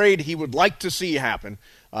 It's a trade he would like to see happen.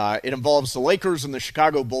 It involves the Lakers and the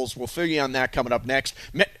Chicago Bulls. We'll fill you on that coming up next.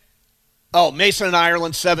 Mason and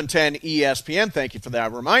Ireland, 710 ESPN. Thank you for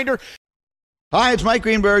that reminder. Hi, it's Mike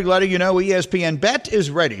Greenberg letting you know ESPN Bet is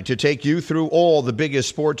ready to take you through all the biggest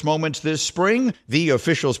sports moments this spring. The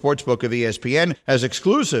official sportsbook of ESPN has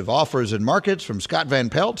exclusive offers and markets from Scott Van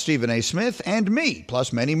Pelt, Stephen A. Smith, and me,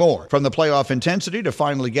 plus many more. From the playoff intensity to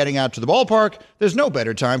finally getting out to the ballpark, there's no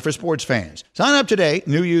better time for sports fans. Sign up today.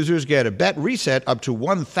 New users get a bet reset up to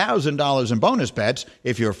 $1,000 in bonus bets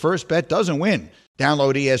if your first bet doesn't win.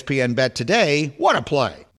 Download ESPN Bet today. What a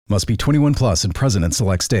play. Must be 21 plus and present in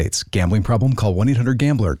select states. Gambling problem? Call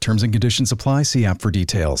 1-800-GAMBLER. Terms and conditions apply. See app for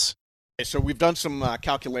details. So we've done some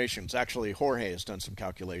calculations. Actually, Jorge has done some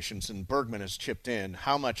calculations, and Bergman has chipped in.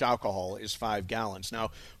 How much alcohol is 5 gallons?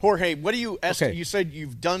 Now, Jorge, what do you estimate? You said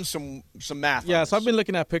you've done some math. Yeah, on so I've this. been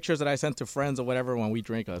looking at pictures that I sent to friends or whatever when we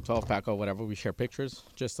drink a 12-pack or whatever. We share pictures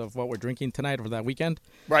just of what we're drinking tonight or that weekend.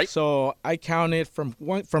 Right. So I counted from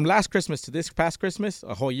last Christmas to this past Christmas,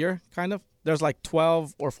 a whole year, kind of. There's like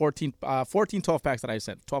 12 or 14 12-packs that I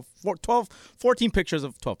sent. 14 pictures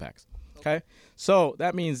of 12-packs. Okay? So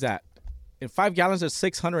that means that in 5 gallons, there's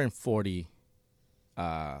 640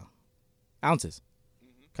 ounces.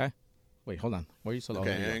 Okay? Wait, hold on. Where are you so low?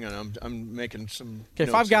 Okay, hang on. I'm making some. Okay,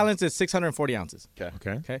 5 gallons is 640 ounces. Okay.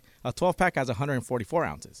 Okay. A 12-pack has 144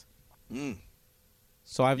 ounces.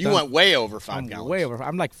 So You went way over 5 gallons. Way over.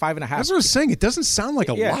 I'm like 5.5. That's what I was saying. It doesn't sound like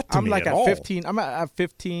a lot to I'm me like at at all. 15. I'm at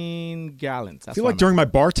 15 gallons. I feel like during my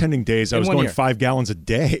bartending days, I was going 5 gallons a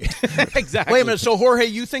day. Exactly. Wait a minute. So, Jorge,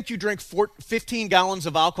 you think you drink 15 gallons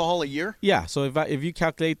of alcohol a year? Yeah. So if you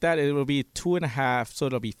calculate that, it will be 2.5. So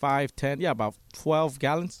it'll be 5, 10. Yeah, about 12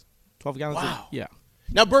 gallons. 12 gallons. Wow. Yeah.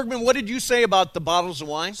 Now, Bergman, what did you say about the bottles of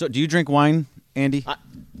wine? So do you drink wine, Andy?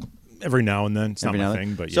 Every now and then. It's not my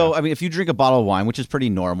thing, but yeah. So, I mean, if you drink a bottle of wine, which is pretty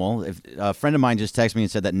normal, if a friend of mine just texted me and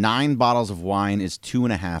said that 9 bottles of wine is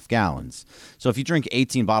 2.5 gallons. So if you drink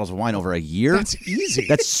 18 bottles of wine over a year... That's easy.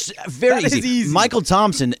 That's very That is easy. Michael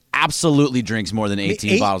Thompson absolutely drinks more than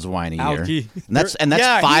 18 bottles of wine a year. Algae. And that's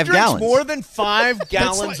yeah, 5 he drinks gallons. more than 5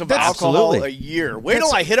 gallons of alcohol absolutely. a year. Wait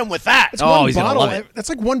till I hit him with that. That's one he's gonna bottle. love it. That's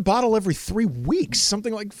like one bottle every 3 weeks.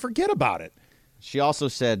 Something like, forget about it. She also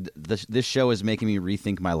said, this show is making me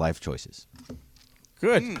rethink my life choices.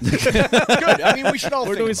 Good. Good. I mean, we should all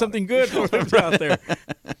We're think doing about something it. good for them out there.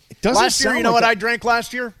 Last year, you know what I I drank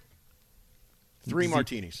last year? 3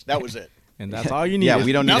 martinis. That was it. And that's all you need. Yeah,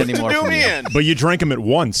 we don't need Nothing any more to do from me you. in. But you drank them at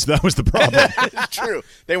once. That was the problem. It's true.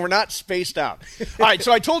 They were not spaced out. All right,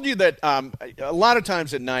 so I told you that a lot of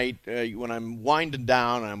times at night when I'm winding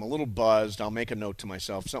down and I'm a little buzzed, I'll make a note to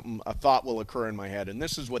myself. A thought will occur in my head, and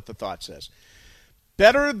this is what the thought says.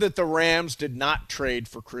 Better that the Rams did not trade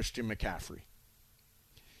for Christian McCaffrey.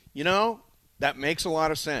 You know, That makes a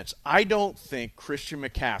lot of sense. I don't think Christian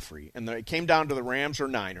McCaffrey, and it came down to the Rams or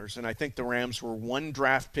Niners, and I think the Rams were one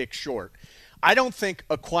draft pick short. I don't think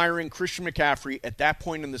acquiring Christian McCaffrey at that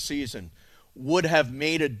point in the season would have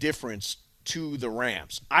made a difference to the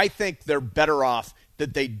Rams. I think they're better off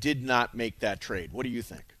that they did not make that trade. What do you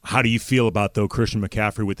think? How do you feel about, though, Christian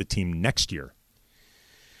McCaffrey with the team next year?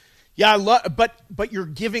 Yeah, but you're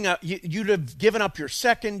giving up. You'd have given up your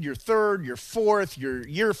second, your third, your fourth, your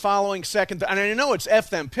year following second. And I know it's F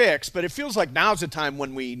them picks, but it feels like now's the time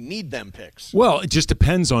when we need them picks. Well, it just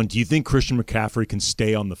depends on, do you think Christian McCaffrey can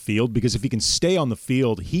stay on the field? Because if he can stay on the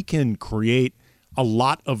field, he can create a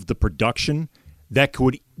lot of the production that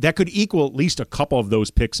could equal at least a couple of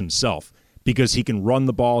those picks himself. Because he can run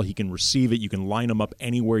the ball, he can receive it, you can line him up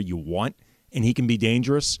anywhere you want, and he can be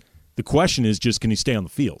dangerous. The question is just, can he stay on the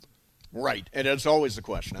field? Right, and it's always the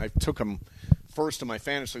question. I took him first in my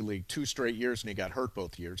fantasy league 2 straight years, and he got hurt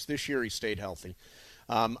both years. This year he stayed healthy.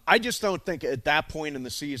 I just don't think at that point in the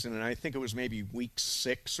season, and I think it was maybe week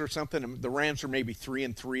 6 or something, the Rams were maybe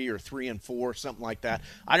 3-3 or 3-4, something like that.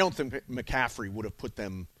 I don't think McCaffrey would have put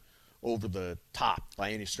them over the top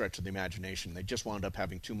by any stretch of the imagination. They just wound up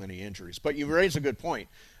having too many injuries. But you raise a good point.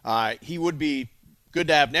 He would be good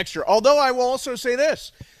to have next year. Although I will also say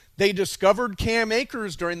this. They discovered Cam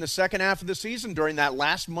Akers during the second half of the season, during that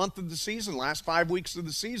last month of the season, last 5 weeks of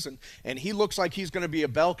the season, and he looks like he's going to be a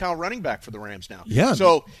bell cow running back for the Rams now. Yeah.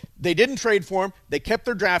 So they didn't trade for him. They kept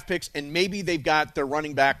their draft picks, and maybe they've got their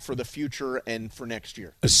running back for the future and for next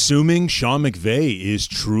year. Assuming Sean McVay is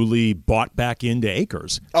truly bought back into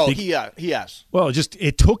Akers. Oh, he has. Well,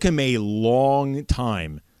 it took him a long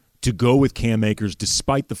time to go with Cam Akers,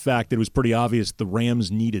 despite the fact that it was pretty obvious the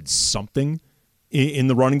Rams needed something in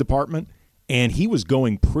the running department, and he was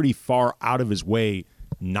going pretty far out of his way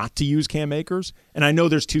not to use Cam Akers. And I know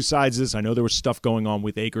there's two sides to this. I know there was stuff going on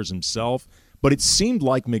with Akers himself, but it seemed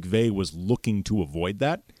like McVay was looking to avoid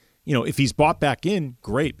that. You know, if he's bought back in,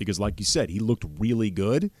 great, because like you said, he looked really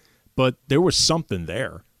good, but there was something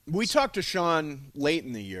there. We talked to Sean late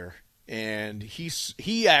in the year, and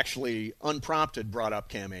he actually unprompted brought up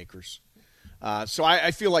Cam Akers. So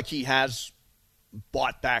I feel like he has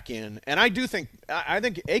bought back in, and I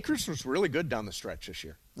think Akers was really good down the stretch this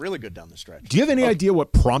year. Really good down the stretch. Do you have any idea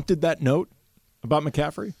what prompted that note about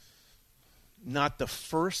McCaffrey? Not the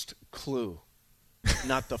first clue.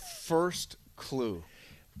 Not the first clue.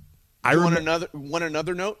 I want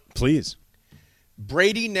another note? Please.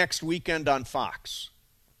 Brady next weekend on Fox.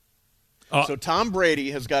 So Tom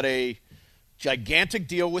Brady has got a gigantic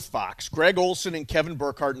deal with Fox. Greg Olsen and Kevin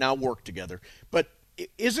Burkhardt now work together, but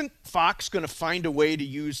isn't Fox going to find a way to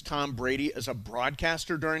use Tom Brady as a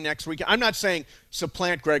broadcaster during next week? I'm not saying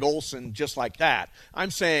supplant Greg Olsen just like that. I'm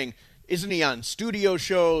saying, isn't he on studio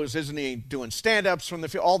shows? Isn't he doing stand-ups from the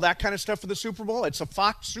field? All that kind of stuff for the Super Bowl? It's a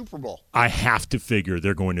Fox Super Bowl. I have to figure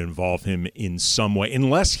they're going to involve him in some way.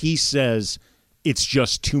 Unless he says it's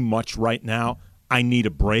just too much right now, I need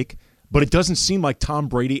a break. But it doesn't seem like Tom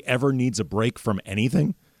Brady ever needs a break from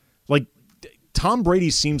anything. Like, Tom Brady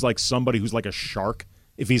seems like somebody who's like a shark.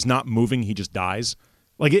 If he's not moving, he just dies.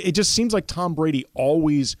 Like, it just seems like Tom Brady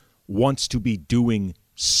always wants to be doing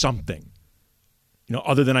something, you know,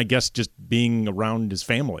 other than, I guess, just being around his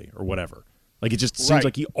family or whatever. Like, it just seems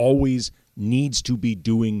like he always needs to be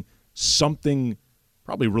doing something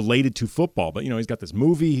probably related to football. But, you know, he's got this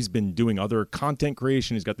movie. He's been doing other content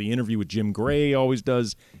creation. He's got the interview with Jim Gray he always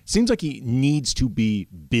does. Seems like he needs to be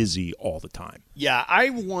busy all the time. Yeah,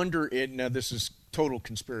 I wonder, now this is total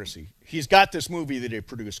conspiracy. He's got this movie that he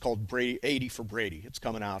produced called 80 for Brady. It's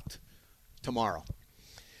coming out tomorrow.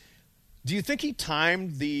 Do you think he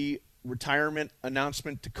timed the retirement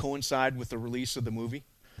announcement to coincide with the release of the movie?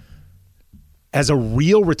 As a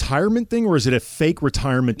real retirement thing, or is it a fake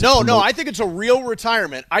retirement? No, I think it's a real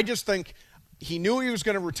retirement. I just think he knew he was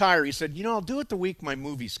going to retire. He said, I'll do it the week my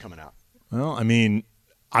movie's coming out. Well, I mean,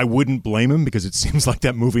 I wouldn't blame him because it seems like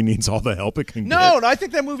that movie needs all the help it can get. No, I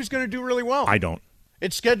think that movie's going to do really well. I don't.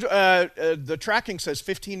 It's scheduled. The tracking says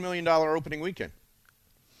 $15 million opening weekend.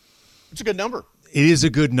 It's a good number. It is a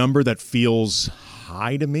good number that feels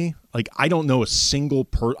high to me. Like, I don't know a single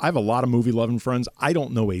I have a lot of movie-loving friends. I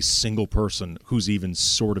don't know a single person who's even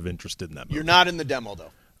sort of interested in that movie. You're not in the demo,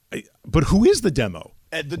 though. But who is the demo?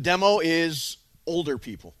 The demo is older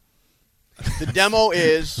people. The demo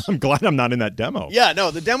is... I'm glad I'm not in that demo. Yeah, no,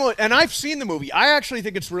 the demo... And I've seen the movie. I actually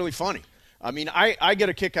think it's really funny. I mean, I get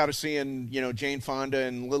a kick out of seeing, Jane Fonda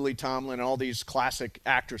and Lily Tomlin and all these classic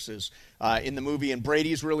actresses in the movie. And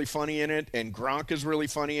Brady's really funny in it, and Gronk is really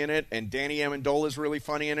funny in it, and Danny Amendola is really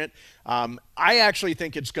funny in it. I actually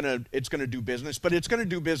think it's gonna do business, but it's gonna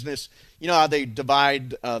do business. You know how they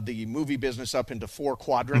divide the movie business up into 4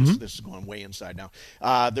 quadrants? Mm-hmm. This is going way inside now.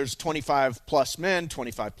 There's 25 plus men,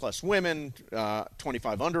 25 plus women,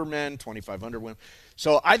 25 under men, 25 under women.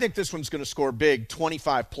 So I think this one's going to score big,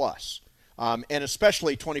 25 plus. And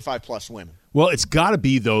especially 25 plus women. Well, it's got to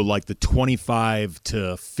be, though, like the 25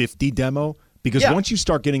 to 50 demo, because once you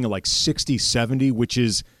start getting to like 60, 70, which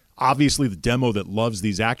is obviously the demo that loves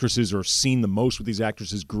these actresses or seen the most with these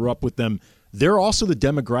actresses, grew up with them, they're also the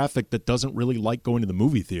demographic that doesn't really like going to the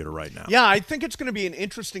movie theater right now. Yeah, I think it's going to be an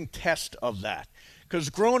interesting test of that, because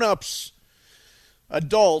grown-ups,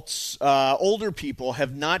 adults, older people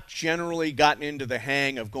have not generally gotten into the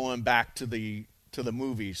hang of going back to the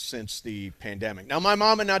movies since the pandemic. Now, my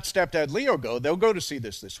mom and not stepdad Leo go. They'll go to see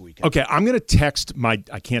this weekend. Okay, I'm going to text I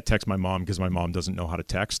can't text my mom because my mom doesn't know how to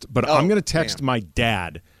text, but I'm going to text my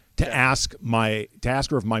dad to ask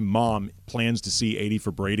her if my mom plans to see 80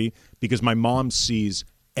 for Brady, because my mom sees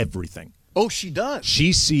everything. Oh, she does?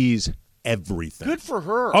 She sees everything. Good for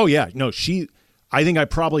her. Oh, yeah. No, I think I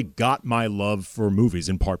probably got my love for movies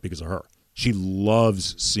in part because of her. She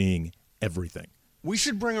loves seeing everything. We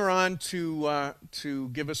should bring her on to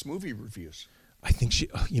give us movie reviews. I think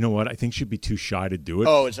I think she'd be too shy to do it.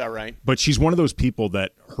 Oh, is that right? But she's one of those people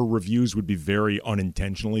that her reviews would be very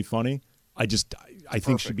unintentionally funny. I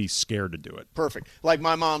think she'd be scared to do it. Perfect. Like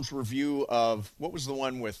my mom's review of, what was the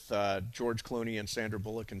one with George Clooney and Sandra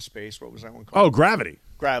Bullock in space? What was that one called? Oh, Gravity.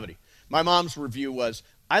 Gravity. My mom's review was,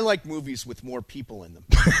 I like movies with more people in them.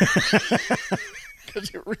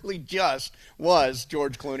 Because it really just was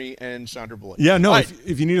George Clooney and Sandra Bullock. Yeah, no. Right.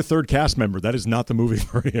 If you need a third cast member, that is not the movie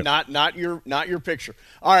for you. Not your picture.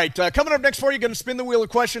 All right, coming up next for you, going to spin the wheel of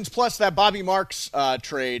questions, plus that Bobby Marks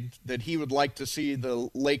trade that he would like to see the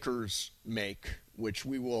Lakers make, which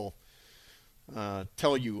we will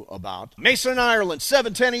tell you about. Mason, Ireland,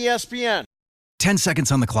 710 ESPN. 10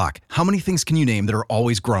 seconds on the clock. How many things can you name that are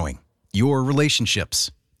always growing? Your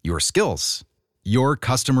relationships, your skills, your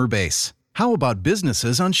customer base. How about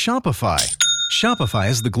businesses on Shopify? Shopify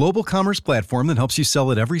is the global commerce platform that helps you sell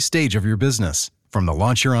at every stage of your business. From the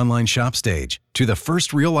launch your online shop stage, to the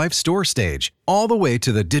first real-life store stage, all the way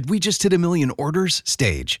to the did we just hit 1 million orders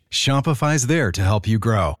stage. Shopify's there to help you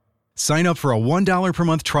grow. Sign up for a $1 per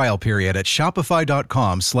month trial period at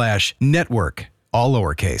shopify.com/network, all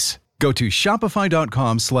lowercase. Go to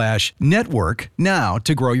shopify.com/network now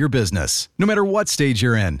to grow your business, no matter what stage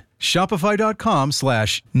you're in.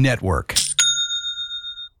 Shopify.com/network.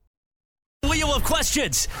 Wheel of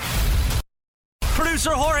questions. Producer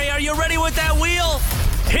Jorge, are you ready with that wheel?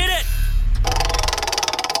 Hit it.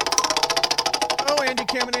 Oh, Andy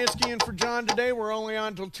Kamenetsky in for John today. We're only on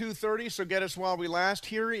until 2:30, so get us while we last.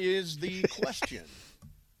 Here is the question.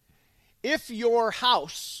 If your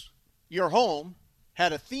house, your home,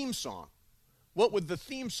 had a theme song, what would the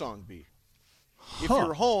theme song be? If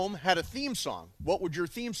your home had a theme song, what would your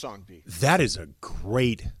theme song be? That is a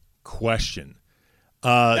great question.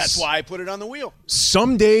 That's why I put it on the wheel.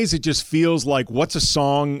 Some days it just feels like, what's a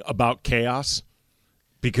song about chaos?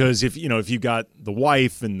 Because if you got the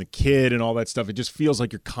wife and the kid and all that stuff, it just feels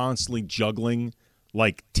like you're constantly juggling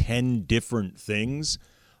like 10 different things.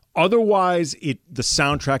 Otherwise, the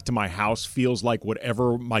soundtrack to my house feels like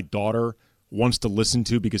whatever my daughter wants to listen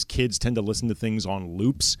to, because kids tend to listen to things on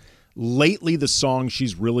loops. Lately, the song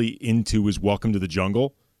she's really into is Welcome to the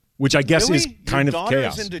Jungle, which I guess is kind of chaos. Your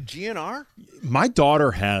daughter is into GNR? My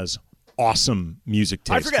daughter has awesome music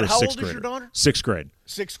taste. I forget, for how sixth old is grader. your daughter? Sixth grade.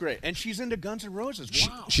 Sixth grade. And she's into Guns N' Roses.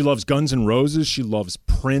 Wow. She loves Guns N' Roses. She loves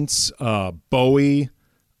Prince, Bowie.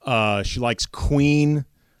 She likes Queen.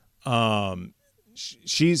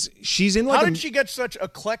 She's in like How did she get such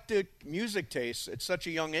eclectic music tastes at such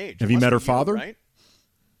a young age? Have you met her father? Right?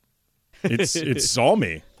 It's all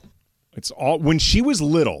me. It's all when she was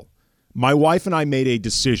little. My wife and I made a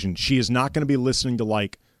decision. She is not going to be listening to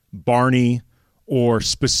like Barney or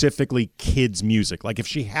specifically kids music. Like if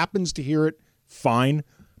she happens to hear it, fine.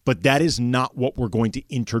 But that is not what we're going to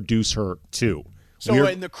introduce her to. So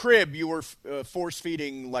in the crib, you were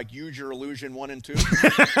force-feeding like Use Your Illusion 1 and 2?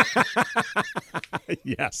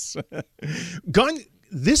 Yes.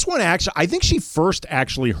 This one actually, I think she first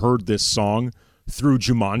actually heard this song through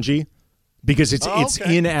Jumanji, because it's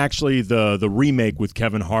in actually the remake with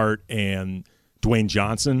Kevin Hart and Dwayne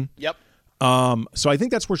Johnson. Yep. So I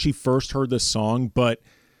think that's where she first heard this song, but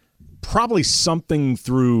probably something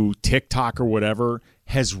through TikTok or whatever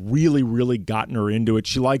has really, really gotten her into it.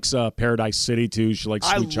 She likes Paradise City, too. She likes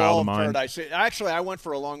Sweet Child of Mine. I love Paradise City. Actually, I went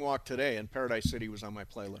for a long walk today, and Paradise City was on my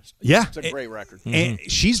playlist. Yeah. It's a great record. And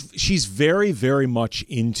she's very, very much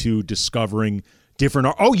into discovering different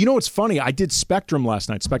art. Oh, you know what's funny? I did Spectrum last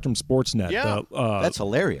night, Spectrum Sportsnet. Yeah. That's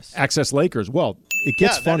hilarious. Access Lakers. Well, it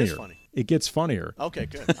gets funnier. That is funny. It gets funnier. Okay,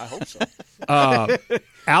 good. I hope so.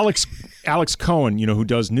 Alex Cohen, who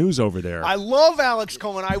does news over there. I love Alex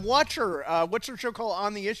Cohen. I watch her. What's her show called?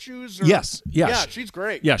 On the Issues? Yes. Yeah, she's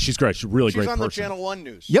great. Yeah, she's great. She's a really great person. She's on the Channel 1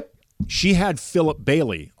 News. Yep. She had Philip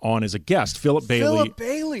Bailey on as a guest. Philip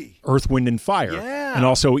Bailey. Earth, Wind, and Fire. Yeah. And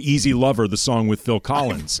also Easy Lover, the song with Phil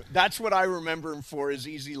Collins. That's what I remember him for, is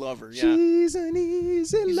Easy Lover. Yeah. She's an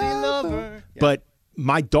easy lover. Yeah. But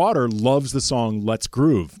my daughter loves the song Let's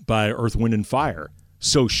Groove by Earth, Wind, and Fire.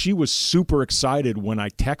 So she was super excited when I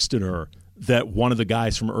texted her that one of the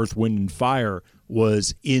guys from Earth, Wind, and Fire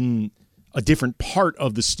was in a different part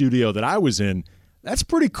of the studio that I was in. That's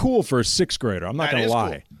pretty cool for a sixth grader. I'm not going to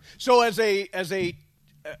lie. Cool. So as a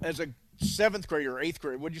seventh grader or eighth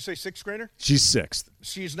grader, would you say sixth grader? She's sixth.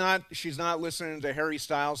 She's not listening to Harry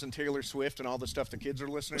Styles and Taylor Swift and all the stuff the kids are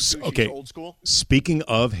listening to. Okay. She's old school. Speaking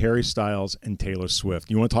of Harry Styles and Taylor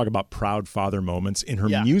Swift, you want to talk about proud father moments? In her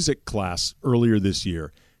music class earlier this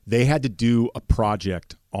year, they had to do a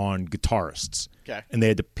project on guitarists. Okay. And they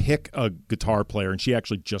had to pick a guitar player, and she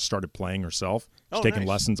actually just started playing herself. She's taking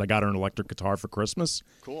lessons. I got her an electric guitar for Christmas.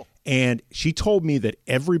 Cool. And she told me that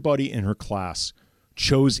everybody in her class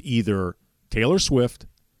chose either Taylor Swift,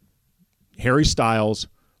 Harry Styles,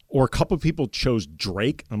 or a couple of people chose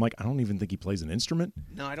Drake. I'm like, I don't even think he plays an instrument.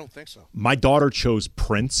 No, I don't think so. My daughter chose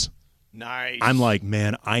Prince. Nice. I'm like,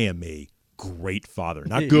 man, I am a great father.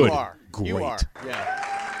 Not good. You are. Great. You are.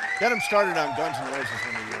 Yeah. Get him started on Guns N' Roses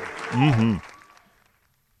when he was. Mm-hmm.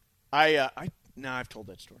 I've told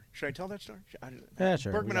that story. Should I tell that story? Yeah,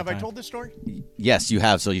 sure. Bergman, have I told this story? Yes, you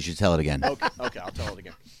have, so you should tell it again. Okay, I'll tell it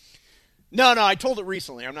again. No, I told it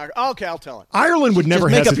recently. I'm not. Okay, I'll tell it. Ireland would never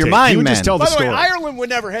make hesitate. up your mind, he would man. just tell By the story. way, Ireland would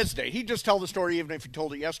never hesitate. He'd just tell the story even if he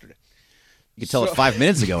told it yesterday. You could tell it 5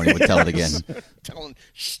 minutes ago and he would tell it again. Telling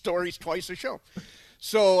stories twice a show.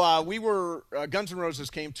 So we were Guns N' Roses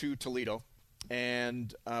came to Toledo,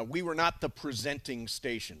 and we were not the presenting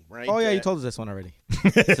station, right? Oh yeah, you told us this one already.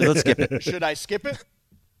 So let's skip it. Should I skip it?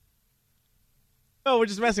 Oh, we're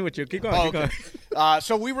just messing with you. Keep going. Keep going.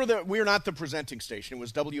 So we were not the presenting station. It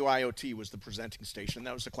was WIOT was the presenting station.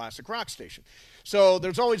 That was the classic rock station. So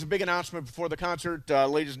there's always a big announcement before the concert.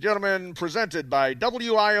 Ladies and gentlemen, presented by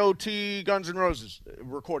WIOT Guns N' Roses.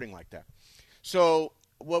 Recording like that. So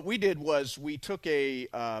what we did was we took a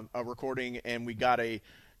recording and we got a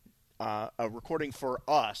recording for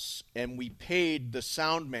us, and we paid the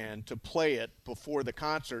sound man to play it before the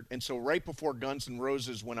concert. And so right before Guns N'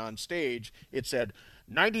 Roses went on stage, it said,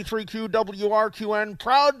 93Q WRQN,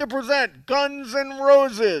 proud to present Guns N'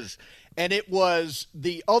 Roses. And it was,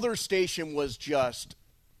 the other station was just,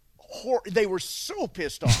 they were so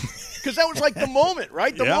pissed off. Because that was like the moment,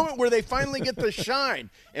 right? The moment where they finally get the shine.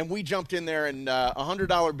 And we jumped in there, and a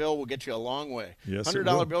 $100 bill will get you a long way. Yes,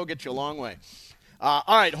 $100 bill will get you a long way. All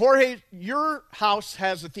right, Jorge, your house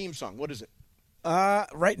has a theme song. What is it?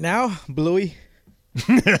 Right now, Bluey.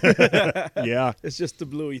 Yeah. It's just the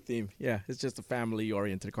Bluey theme. Yeah, it's just a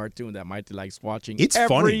family-oriented cartoon that Mighty likes watching. It's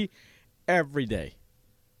funny. Every day.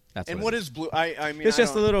 That's and what is Blue? I mean, it's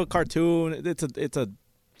just a little cartoon. It's a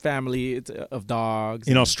family of dogs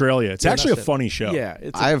in Australia. It's actually a funny show. Yeah,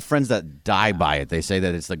 I have friends that die by it. They say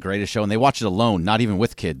that it's the greatest show, and they watch it alone, not even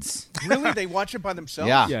with kids. Really? They watch it by themselves?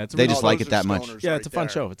 Yeah, it's they just like it that much. Yeah, it's a fun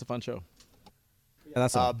show. It's a fun show. Yeah,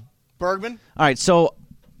 that's all. Bergman? All right, so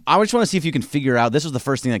I just want to see if you can figure out. This was the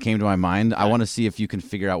first thing that came to my mind. I want to see if you can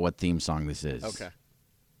figure out what theme song this is. Okay.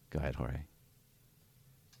 Go ahead, Jorge.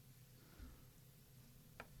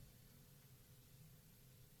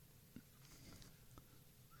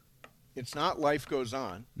 It's not Life Goes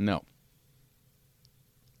On. No.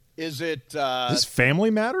 Is it... This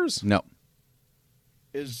Family Matters? No.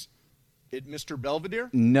 Is it Mr. Belvedere?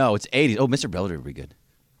 No, it's 80s. Oh, Mr. Belvedere would be good.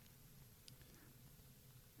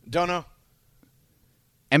 Don't know.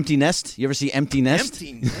 Empty Nest? You ever see Empty Nest?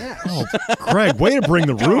 Empty Nest. Oh, Greg, way to bring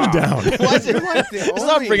the room down. It's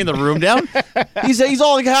not bringing the room down. He's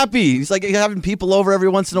all happy. He's like having people over every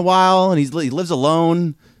once in a while, and he lives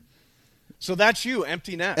alone. So that's you,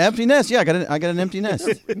 Empty Nest. Empty Nest, yeah. I got an empty nest.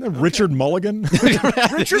 Richard Mulligan?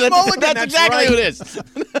 Richard Mulligan, That's exactly right. who it is.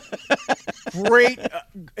 Great.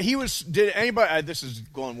 He was. Did anybody? This is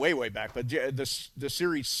going way back, but the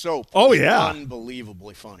series Soap. Oh yeah,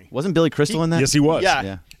 unbelievably funny. Wasn't Billy Crystal in that? Yes, he was.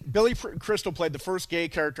 Yeah. Billy Crystal played the first gay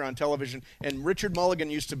character on television, and Richard Mulligan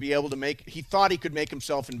used to be able to make. He thought he could make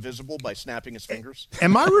himself invisible by snapping his fingers.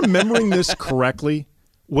 Am I remembering this correctly?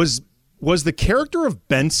 Was the character of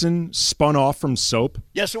Benson spun off from Soap?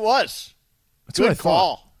 Yes, it was. That's what I Good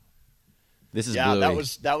call. This is yeah. Bluey.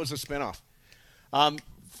 That was a spinoff.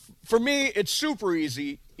 For me, it's super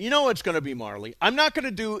easy. You know it's going to be Marley. I'm not going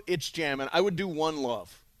to do It's Jammin'. I would do One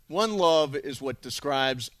Love. One Love is what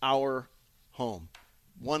describes our home.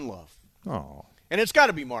 One Love. Oh. And it's got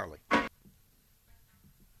to be Marley.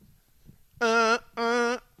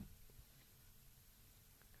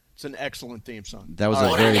 It's an excellent theme song. That was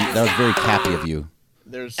very cappy of you.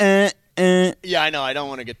 There's Yeah, I know. I don't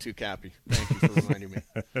want to get too cappy. Thank you for reminding me.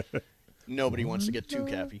 Nobody wants to get too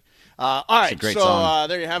cappy. All right, so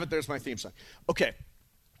there you have it. There's my theme song. Okay,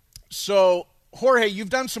 so Jorge, you've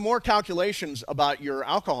done some more calculations about your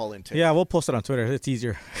alcohol intake. Yeah, we'll post it on Twitter. It's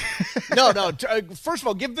easier. No. First of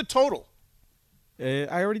all, give the total. I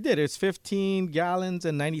already did. It's 15 gallons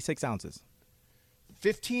and 96 ounces.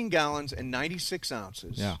 15 gallons and 96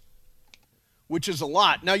 ounces. Yeah. Which is a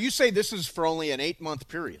lot. Now, you say this is for only an 8-month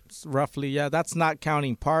period. Roughly, yeah. That's not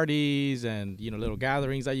counting parties and, little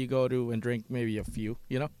gatherings that you go to and drink maybe a few,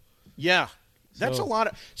 Yeah. That's a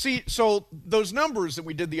lot. So those numbers that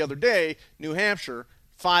we did the other day, New Hampshire,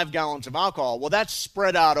 5 gallons of alcohol, well, that's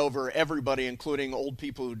spread out over everybody, including old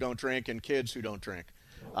people who don't drink and kids who don't drink.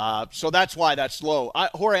 So that's why that's low.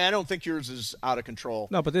 Jorge, I don't think yours is out of control.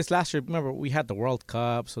 No, but this last year, remember, we had the World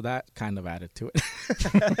Cup, so that kind of added to it.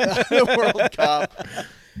 The World Cup.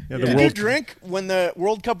 Yeah, Did you drink when the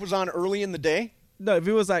World Cup was on early in the day? No,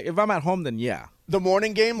 if I'm at home, then yeah. The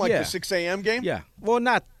morning game, like the 6 a.m. game? Yeah. Well,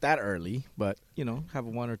 not that early, but, have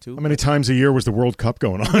one or two. How many times a year was the World Cup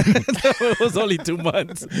going on? It was only 2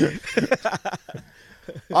 months.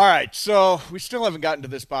 All right, so we still haven't gotten to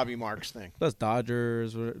this Bobby Marks thing. Plus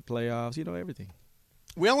Dodgers, playoffs, everything.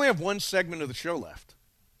 We only have one segment of the show left.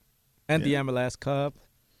 And the MLS Cup.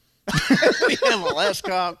 The MLS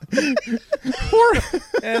Cup.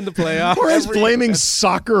 And the playoffs. Jorge's blaming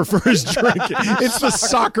soccer for his drinking. It's the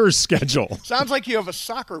soccer schedule. Sounds like you have a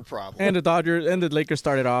soccer problem. And the Dodgers and the Lakers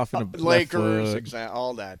started off in a Lakers,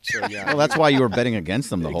 all that. So yeah. Well, that's why you were betting against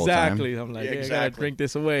them the whole time. Exactly. I'm like, I gotta drink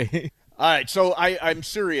this away. All right, so I'm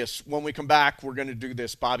serious. When we come back, we're going to do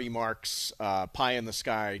this Bobby Marks pie in the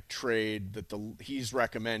sky trade that he's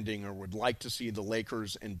recommending or would like to see the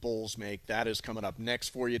Lakers and Bulls make. That is coming up next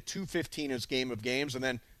for you. 2:15 is Game of Games, and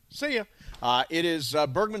then see ya. It is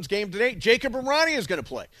Bergman's game today. Jacob Arani is going to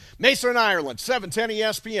play. Mesa in Ireland, 710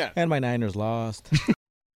 ESPN. And my Niners lost.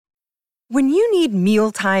 When you need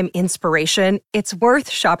mealtime inspiration, it's worth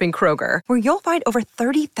shopping Kroger, where you'll find over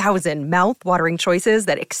 30,000 mouth-watering choices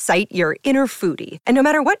that excite your inner foodie. And no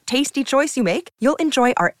matter what tasty choice you make, you'll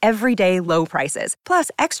enjoy our everyday low prices, plus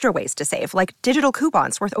extra ways to save, like digital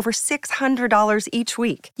coupons worth over $600 each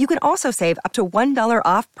week. You can also save up to $1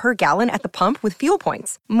 off per gallon at the pump with fuel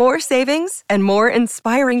points. More savings and more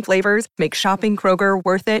inspiring flavors make shopping Kroger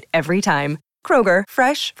worth it every time. Kroger,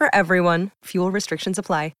 fresh for everyone. Fuel restrictions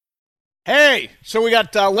apply. Hey, so we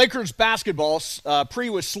got Lakers basketball,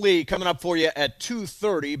 pre with Slee, coming up for you at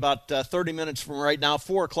 2:30, about 30 minutes from right now.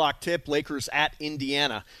 4 o'clock tip, Lakers at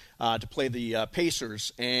Indiana to play the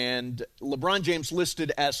Pacers. And LeBron James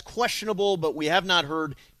listed as questionable, but we have not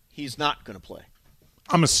heard he's not going to play.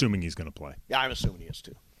 I'm assuming he's going to play. Yeah, I'm assuming he is,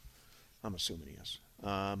 too.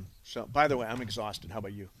 So, by the way, I'm exhausted. How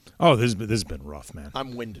about you? Oh, this has been rough, man.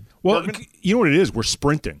 I'm winded. Well, you know what it is? We're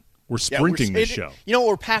sprinting. We're sprinting this show.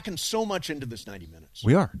 We're packing so much into this 90 minutes.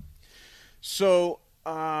 We are. So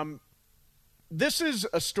this is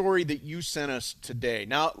a story that you sent us today.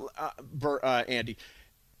 Now, Andy,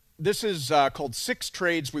 this is called 6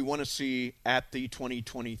 Trades We Want to See at the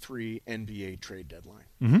 2023 NBA Trade Deadline.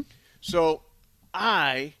 Mm-hmm. So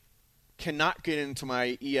I cannot get into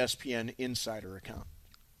my ESPN Insider account.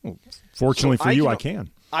 Well, fortunately for you, I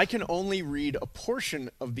can. I can only read a portion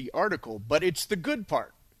of the article, but it's the good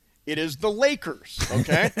part. It is the Lakers,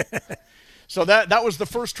 okay? So that was the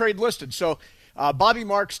first trade listed. So Bobby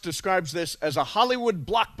Marks describes this as a Hollywood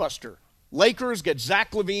blockbuster. Lakers get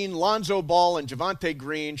Zach LaVine, Lonzo Ball, and Javonte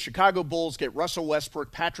Green. Chicago Bulls get Russell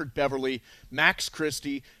Westbrook, Patrick Beverley, Max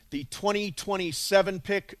Christie, the 2027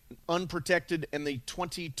 pick unprotected, and the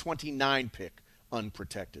 2029 pick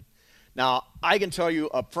unprotected. Now, I can tell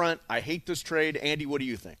you up front, I hate this trade. Andy, what do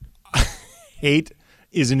you think? Hate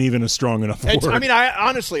isn't even a strong enough word. I mean,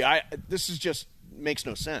 honestly, this is just makes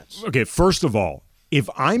no sense. Okay, first of all, if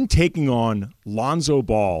I'm taking on Lonzo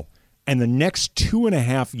Ball and the next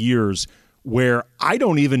 2.5 years where I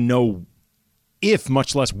don't even know if,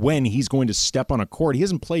 much less when, he's going to step on a court. He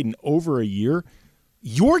hasn't played in over a year.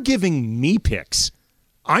 You're giving me picks.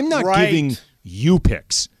 I'm not giving you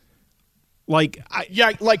picks. Like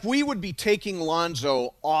we would be taking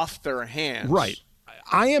Lonzo off their hands. Right.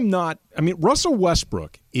 I am not. I mean, Russell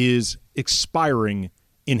Westbrook is expiring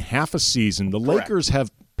in half a season. The Correct. Lakers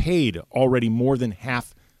have paid already more than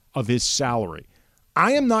half of his salary.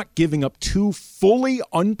 I am not giving up 2 fully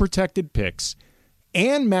unprotected picks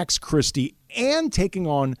and Max Christie and taking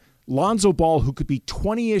on Lonzo Ball, who could be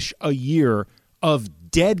 20-ish a year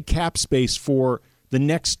of dead cap space for the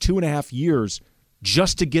next 2.5 years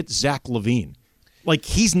just to get Zach LaVine. Like,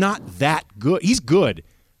 he's not that good. He's good.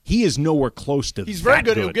 He is nowhere close to that. He's very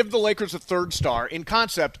good. He'll give the Lakers a 3rd star. In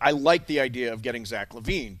concept, I like the idea of getting Zach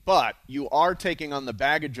LaVine, but you are taking on the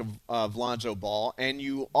baggage of Lonzo Ball, and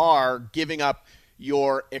you are giving up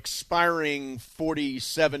your expiring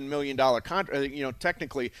 $47 million contract.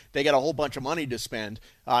 Technically, they get a whole bunch of money to spend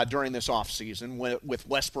during this offseason with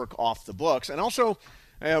Westbrook off the books. And also,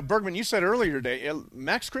 Bergman, you said earlier today,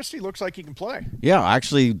 Max Christie looks like he can play. Yeah, I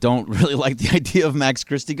actually don't really like the idea of Max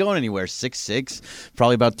Christie going anywhere. 6'6",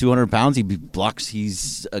 probably about 200 pounds. He blocks.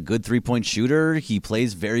 He's a good three-point shooter. He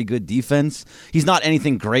plays very good defense. He's not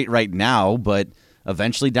anything great right now, but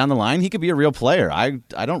eventually down the line, he could be a real player. I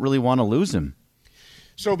don't really want to lose him.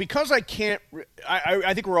 So because I can't,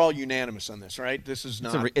 I think we're all unanimous on this, right? This is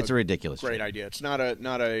not. It's a ridiculous great idea. It's not a.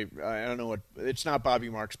 I don't know what. It's not Bobby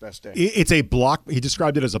Marks' best day. It's a block. He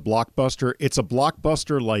described it as a blockbuster. It's a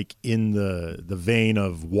blockbuster like in the vein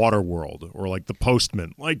of Waterworld or like The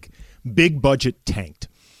Postman. Like big budget tanked.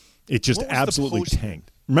 It just absolutely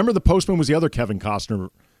tanked. Remember The Postman was the other Kevin Costner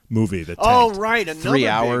movie that tanked. Oh right, another 3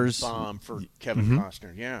 hours big bomb for Kevin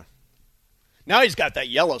Costner. Yeah. Now he's got that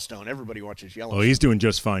Yellowstone. Everybody watches Yellowstone. Oh, he's doing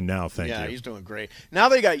just fine now, thank you. Yeah, he's doing great. Now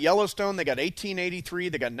they got Yellowstone. They got 1883.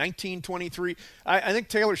 They got 1923. I think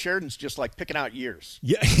Taylor Sheridan's just like picking out years.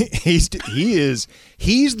 Yeah, he's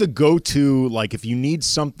the go-to, like if you need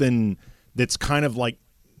something that's kind of like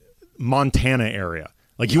Montana area.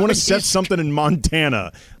 Like you want to set something in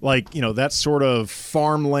Montana, like, that sort of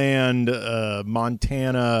farmland,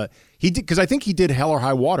 Montana. He did, because I think he did Hell or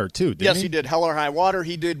High Water too, didn't he? He did Hell or High Water.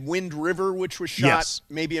 He did Wind River, which was shot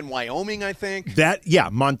maybe in Wyoming, I think.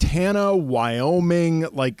 Montana, Wyoming,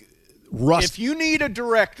 like Rust. If you need a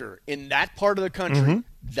director in that part of the country,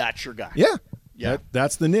 that's your guy. Yeah.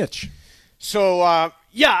 That's the niche. So,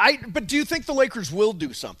 but do you think the Lakers will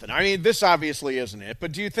do something? I mean, this obviously isn't it,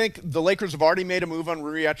 but do you think the Lakers have already made a move on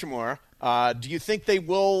Rui Hachimura? Do you think they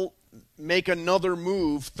will make another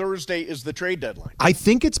move? Thursday is the trade deadline. I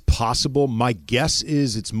think it's possible. My guess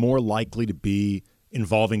is it's more likely to be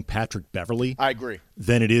involving Patrick Beverley. I agree.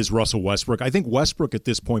 Than it is Russell Westbrook. I think Westbrook at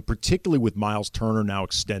this point, particularly with Miles Turner now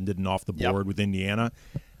extended and off the board with Indiana,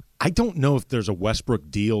 I don't know if there's a Westbrook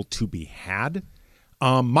deal to be had.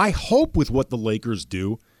 My hope with what the Lakers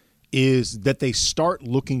do is that they start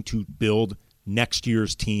looking to build next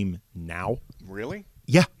year's team now. Really?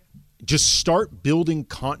 Yeah. Just start building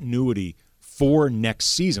continuity for next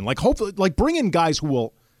season. Like hopefully, like bring in guys who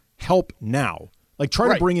will help now. Like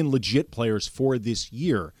try to bring in legit players for this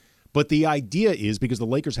year. But the idea is, because the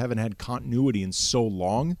Lakers haven't had continuity in so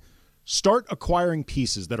long, start acquiring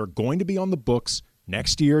pieces that are going to be on the books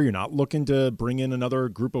next year. You're not looking to bring in another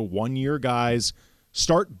group of one-year guys.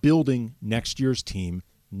 Start building next year's team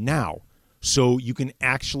now so you can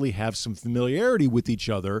actually have some familiarity with each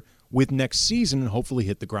other with next season and hopefully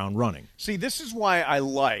hit the ground running. See, this is why I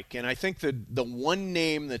like, and I think the one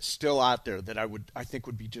name that's still out there that I think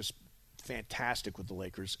would be just fantastic with the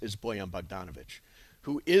Lakers is Bojan Bogdanovic,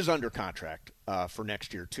 who is under contract for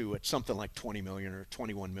next year too at something like $20 million or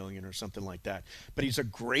 $21 million or something like that. But he's a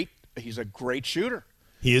great shooter.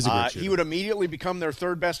 He is a great shooter. He would immediately become their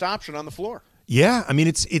third best option on the floor. Yeah, I mean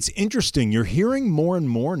it's interesting. You're hearing more and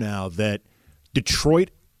more now that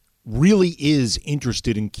Detroit really is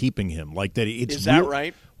interested in keeping him. Like that, is that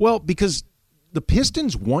right? Well, because the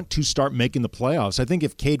Pistons want to start making the playoffs. I think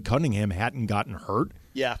if Cade Cunningham hadn't gotten hurt,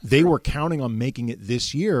 they were counting on making it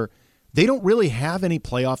this year. They don't really have any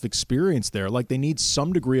playoff experience there. Like they need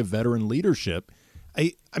some degree of veteran leadership.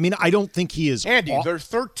 I mean, I don't think he is. Andy, they're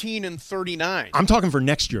 13-39. I'm talking for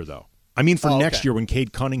next year, though. I mean, for next year when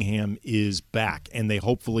Cade Cunningham is back and they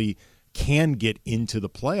hopefully can get into the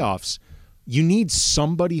playoffs. You need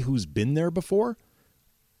somebody who's been there before,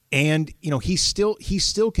 and he still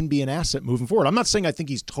can be an asset moving forward. I'm not saying I think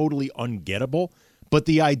he's totally ungettable, but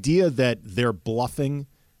the idea that they're bluffing,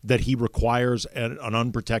 that he requires an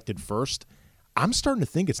unprotected first, I'm starting to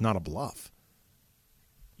think it's not a bluff.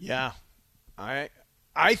 Yeah, I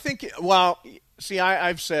I think. Well, see,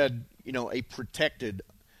 I've said a protected,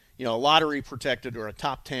 a lottery protected or a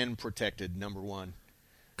top 10 protected number one.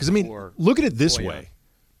 Because look at it this way: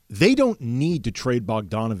 they don't need to trade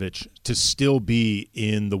Bogdanovich to still be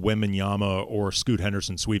in the Wembanyama or Scoot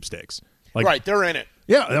Henderson sweepstakes. Right, they're in it.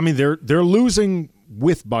 Yeah, they're losing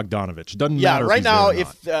with Bogdanovich. Doesn't matter. Yeah, right now,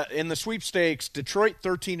 if in the sweepstakes, Detroit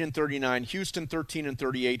 13-39, Houston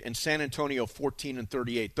 13-38, and San Antonio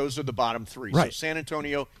 14-38. Those are the bottom three. Right. So San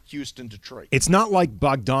Antonio, Houston, Detroit. It's not like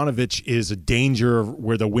Bogdanovich is a danger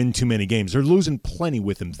where they'll win too many games. They're losing plenty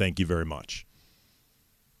with him. Thank you very much.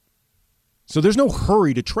 So there's no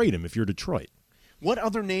hurry to trade him if you're Detroit. What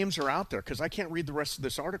other names are out there? Because I can't read the rest of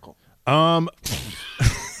this article.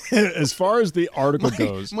 As far as the article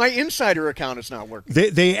goes, my insider account is not working.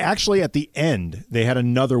 They actually, at the end, they had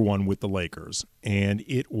another one with the Lakers, and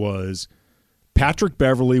it was Patrick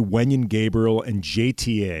Beverley, Wenyen Gabriel, and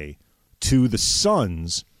JTA to the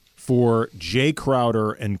Suns for Jay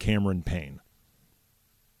Crowder and Cameron Payne.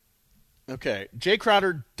 Okay. Jay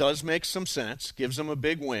Crowder does make some sense, gives him a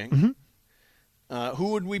big wing. Mm-hmm. Who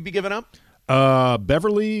would we be giving up?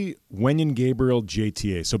 Beverly, Wenyen Gabriel,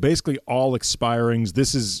 JTA. So basically all expirings.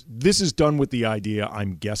 This is done with the idea,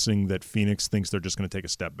 I'm guessing, that Phoenix thinks they're just going to take a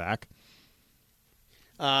step back.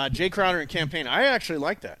 Jay Crowder and campaign. I actually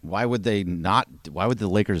like that. Why would they not? Why would the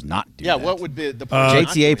Lakers not do that? Yeah, what would be the point?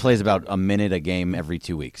 JTA plays about a minute a game every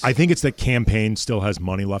 2 weeks. I think it's that campaign still has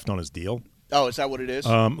money left on his deal. Oh, is that what it is?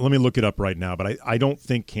 Let me look it up right now, but I don't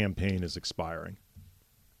think campaign is expiring.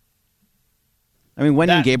 I mean,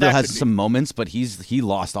 Wenyen Gabriel has some moments, but he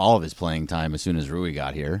lost all of his playing time as soon as Rui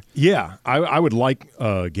got here. Yeah, I would like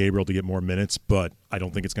Gabriel to get more minutes, but I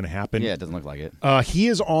don't think it's going to happen. Yeah, it doesn't look like it. He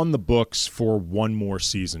is on the books for one more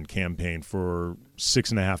season campaign for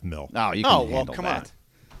 $6.5 million. Oh, you can handle come that.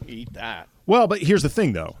 on. Eat that. Well, but here's the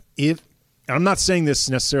thing, though. And I'm not saying this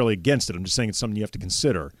necessarily against it. I'm just saying it's something you have to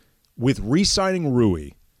consider. With re-signing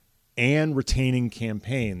Rui and retaining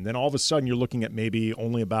campaign, then all of a sudden you're looking at maybe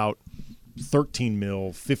only about $13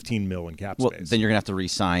 million, $15 million in cap space. Then you're going to have to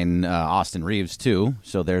re-sign Austin Reeves, too.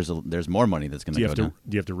 So there's more money that's going to go down.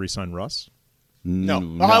 Do you have to re-sign Russ? No.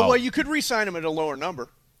 Well, you could re-sign him at a lower number.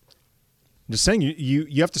 I'm just saying,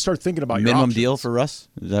 you have to start thinking about minimum your options. deal for Russ?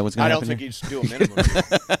 Is that what's going to happen? I don't think he's do a minimum.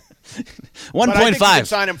 1.5. But I think you could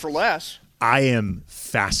sign him for less. I am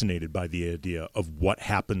fascinated by the idea of what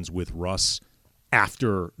happens with Russ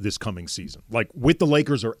after this coming season. Like with the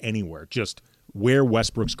Lakers or anywhere, just where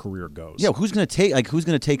Westbrook's career goes. Yeah, who's going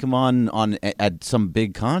to take him on at some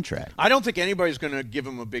big contract? I don't think anybody's going to give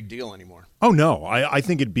him a big deal anymore. Oh no, I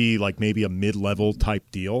think it'd be like maybe a mid-level type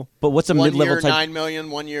deal. But what's a mid-level type? 9 million,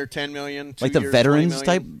 1 year, 10 million, 2 like the years, veterans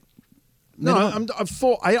type? No, I'm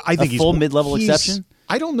full. I think a full mid-level exception.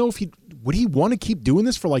 I don't know if would he want to keep doing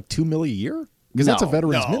this for like $2 million a year, because that's a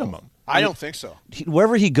veteran's minimum. I don't think so.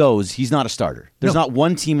 Wherever he goes, he's not a starter. There's not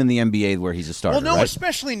one team in the NBA where he's a starter. Well, no, right?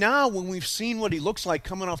 especially now when we've seen what he looks like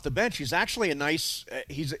coming off the bench. He's actually a nice.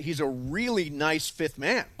 He's a really nice fifth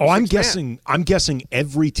man. I'm guessing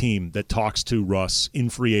every team that talks to Russ in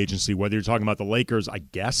free agency, whether you're talking about the Lakers, I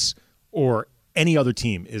guess, or any other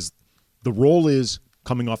team, is the role is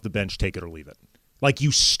coming off the bench, take it or leave it. Like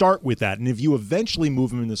you start with that, and if you eventually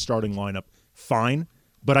move him in the starting lineup, fine.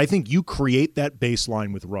 But I think you create that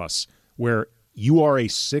baseline with Russ where you are a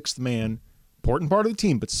sixth man, important part of the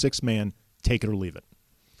team, but sixth man, take it or leave it.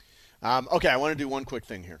 Okay, I want to do one quick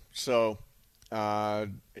thing here. So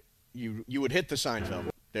you would hit the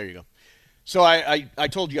Seinfeld. There you go. So I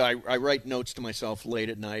told you I write notes to myself late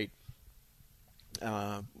at night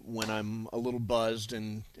when I'm a little buzzed,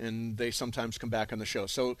 and they sometimes come back on the show.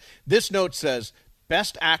 So this note says,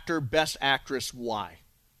 best actor, best actress, why?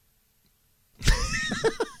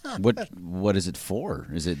 What is it for?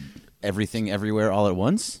 Is it everything everywhere all at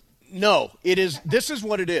once? No, it is. This is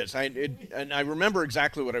what it is. And I remember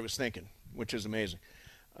exactly what I was thinking, which is amazing.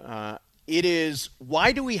 It is,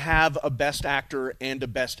 why do we have a best actor and a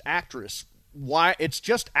best actress? Why? It's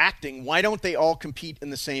just acting. Why don't they all compete in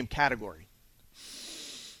the same category?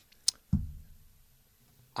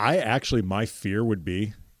 My fear would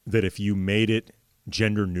be that if you made it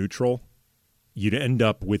gender neutral, you'd end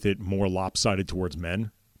up with it more lopsided towards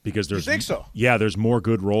men. Because there's, you think so? Yeah, there's more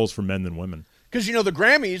good roles for men than women. Because, the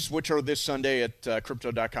Grammys, which are this Sunday at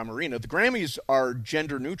Crypto.com Arena, the Grammys are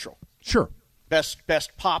gender neutral. Sure. Best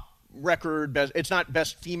pop record, it's not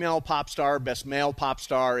best female pop star, best male pop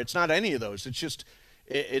star. It's not any of those. It's just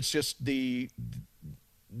it's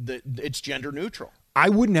gender neutral. I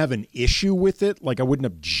wouldn't have an issue with it. Like, I wouldn't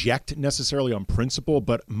object necessarily on principle,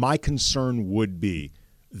 but my concern would be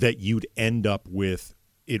that you'd end up with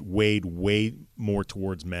it weighed way more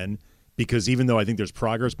towards men, because even though I think there's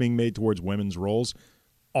progress being made towards women's roles,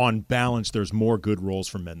 on balance, there's more good roles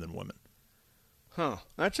for men than women. Huh.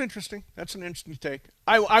 That's interesting. That's an interesting take.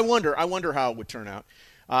 I wonder how it would turn out.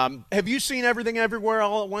 Have you seen Everything Everywhere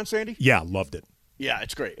All at Once, Andy? Yeah, loved it. Yeah,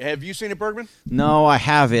 it's great. Have you seen it, Bergman? No, I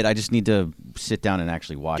have it. I just need to sit down and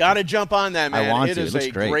actually watch it. Got to jump on that, man. I want it to. is It looks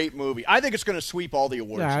a great. great movie. I think it's going to sweep all the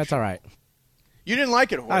awards. Yeah, that's all right. You didn't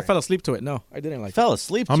like it, Jorge. I fell asleep to it. No, I didn't like it. Fell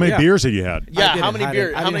asleep. How many beers had you had? Yeah, how many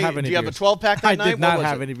beers? I didn't have any do you have a beers. 12-pack that I night? did not What was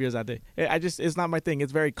have it? any beers that day. It's not my thing.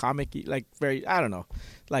 It's very comic-y, like very, I don't know,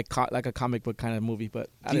 like a comic book kind of movie, but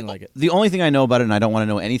I didn't like it. The only thing I know about it, and I don't want to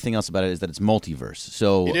know anything else about it, is that it's multiverse.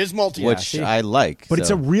 So It is multiverse. which Yeah, I like. But it's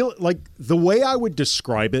so. a real, like, the way I would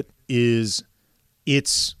describe it is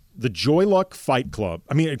it's the Joy Luck Fight Club.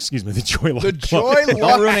 I mean, excuse me, the Joy Luck The Club. Joy Luck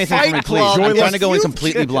Don't ruin anything for me, Fight please. Club. I'm trying to If go in you-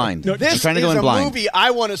 completely blind. I'm This trying to go is in a blind. movie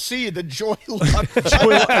I want to see. The Joy Luck.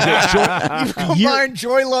 Joy- You combine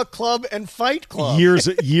Joy Luck Club and Fight Club. years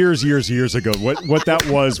ago. What that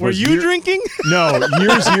was Were you drinking? No,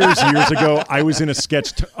 years ago, I was in a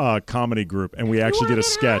sketch comedy group, and we actually did a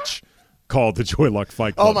sketch called the Joy Luck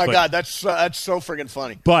Fight Club. Oh my But- God, that's so friggin'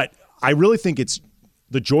 funny. But I really think it's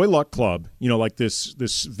the Joy Luck Club, like this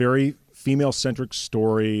very female-centric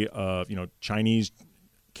story of, Chinese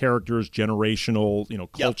characters, generational,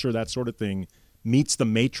 culture, that sort of thing, meets The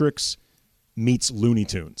Matrix, meets Looney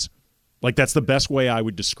Tunes. Like, that's the best way I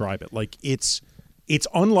would describe it. Like, it's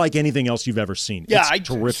unlike anything else you've ever seen. Yeah, it's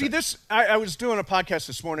terrific. see this. I was doing a podcast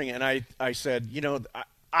this morning, and I said,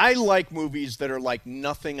 I like movies that are like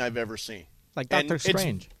nothing I've ever seen. Like And Doctor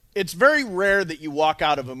Strange. It's very rare that you walk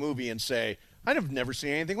out of a movie and say, I've never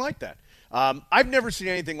seen anything like that. I've never seen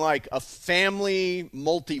anything like a family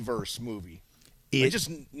multiverse movie. I just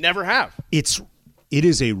never have. It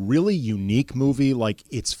is a really unique movie. Like,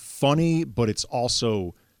 it's funny, but it's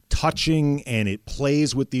also touching, and it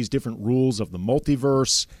plays with these different rules of the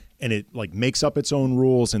multiverse, and it like makes up its own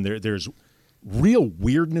rules, and there's real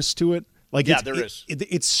weirdness to it. Like, there is.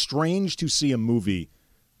 It's strange to see a movie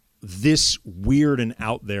this weird and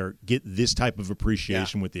out there get this type of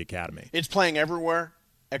appreciation with the Academy. It's playing everywhere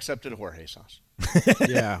except at Jorge's house.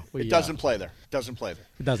 Yeah. It doesn't play there. It doesn't.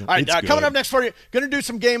 It doesn't. All right, It's coming good. up next for you, going to do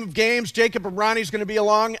some Game of Games. Jacob and Ronnie's going to be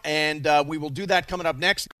along, and we will do that coming up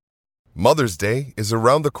next. Mother's Day is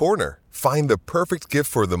around the corner. Find the perfect gift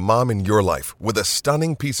for the mom in your life with a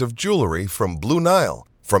stunning piece of jewelry from Blue Nile.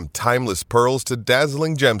 From timeless pearls to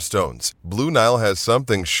dazzling gemstones, Blue Nile has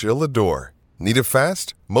something she'll adore. Need it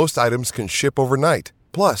fast? Most items can ship overnight.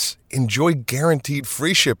 Plus, enjoy guaranteed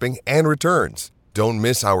free shipping and returns. Don't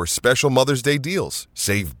miss our special Mother's Day deals.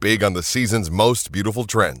 Save big on the season's most beautiful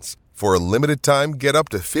trends. For a limited time, get up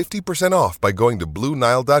to 50% off by going to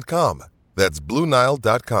BlueNile.com. That's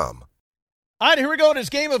BlueNile.com. All right, here we go. It is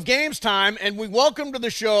Game of Games time, and we welcome to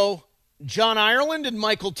the show John Ireland and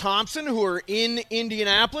Michael Thompson, who are in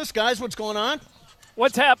Indianapolis. Guys, what's going on?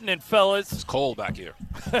 What's happening, fellas? It's cold back here.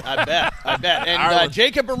 I bet. And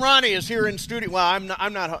Jacob Barani is here in studio. Well,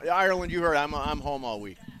 I'm not Ireland. You heard I'm home all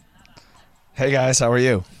week. Hey guys, how are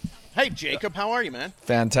you? Hey, Jacob, how are you, man?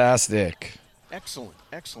 Fantastic. Excellent.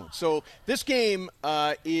 So this game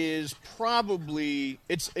is probably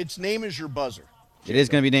its name is your buzzer. It is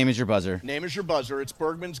going to be Name is Your Buzzer. Name is your buzzer. It's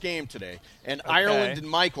Bergman's game today. And Ireland and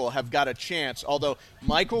Michael have got a chance, although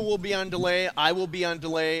Michael will be on delay, I will be on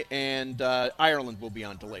delay, and Ireland will be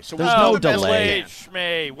on delay. So There's we'll no do the best we delay. can.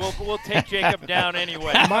 Schmay. We'll take Jacob down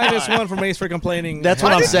anyway. -1 from Ace for complaining. That's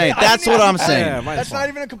what I'm saying. That's what I'm saying. Yeah, That's not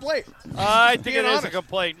even a complaint. I think Being it is a honest.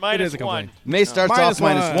 complaint. It is a -1. complaint. May starts off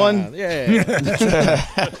 -1. Yeah.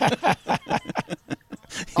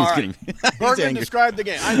 All right. He's Bergman, angry. describe the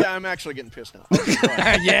game. I'm actually getting pissed now.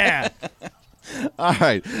 Yeah. All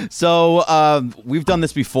right. So we've done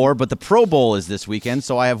this before, but the Pro Bowl is this weekend,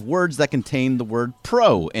 so I have words that contain the word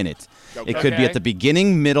pro in it. It could be at the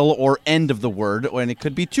beginning, middle, or end of the word, and it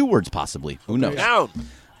could be two words possibly. Who knows? Noun.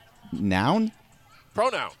 Noun?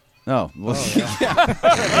 Pronoun. Oh. Well,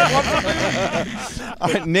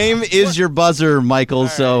 All right, name is your buzzer, Michael,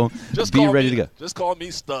 so Just be call ready me, to go. Just call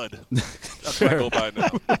me Stud. That's what I go by now.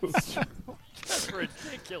 That's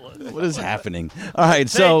ridiculous. What is happening? All right,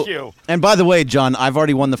 Thank you. And by the way, John, I've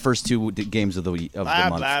already won the first two games of the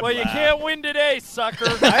month. Well, you can't win today, sucker.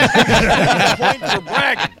 Point for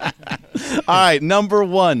bragging. All right, number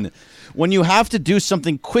one. When you have to do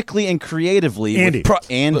something quickly and creatively. Andy.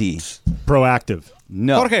 Andy. Proactive.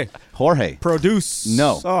 No. Jorge. Produce.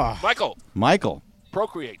 No. Oh. Michael.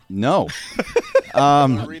 Procreate. No.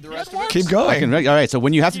 Read the rest of it. Keep I going. can, all right, so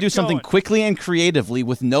when you have to Keep do something going. quickly and creatively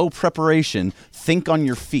with no preparation, think on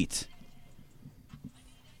your feet.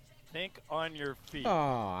 Think on your feet. Oh,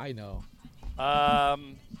 I know.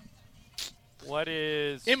 What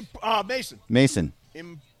is Mason? Mason.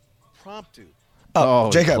 Impromptu.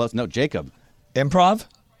 Jacob. Close. No, Jacob. Improv?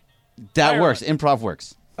 That works. Improv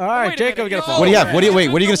works. All right, Jacob, get a phone. What do you have? What are you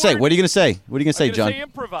going to say? What are you going to say? What are you going to say, I'm John? gonna say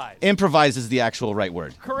improvise. Improvise is the actual right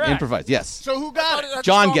word. Correct. Improvise. Yes. So who got it?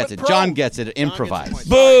 John gets it. John gets it. Improvise.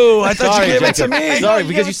 Boo! I thought Sorry, you gave it to Jacob. me. Sorry,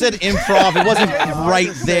 because you said improv. It wasn't right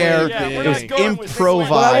there. It was improvise.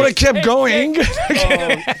 Well, I would have kept going. You're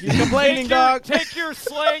complaining, dog. Take your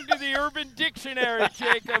slang to the Urban Dictionary,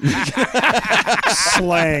 Jacob.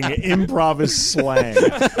 Slang. Improv is slang.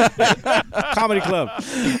 Comedy club.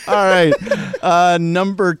 All right.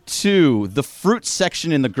 Number 2, the fruit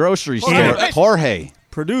section in the grocery store. Jorge.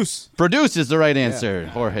 Produce. Produce is the right answer.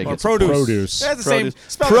 Jorge gets produce. That's the same.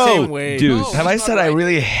 Spelled the same way. Produce. Have I said I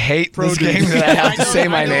really hate this game that I have to say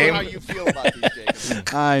my name? I know how you feel about these,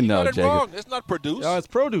 Jacob. I know, Got it Jacob. wrong. It's not produce. No, it's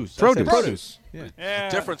produce. Produce. Yeah.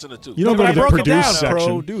 Difference in the two. You don't go to the produce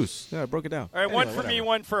section. Produce. Yeah, I broke it down. All right, one for me,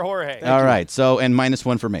 one for Jorge. All right. So, and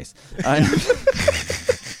 -1 for Mace.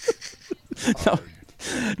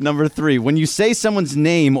 Number 3, when you say someone's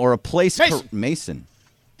name or a place. Mason.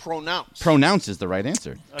 Pronounce. Pronounce is the right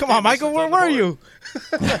anscer. Come on, Michael. Where were you?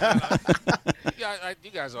 You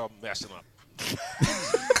guys are messing up.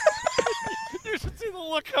 You should see the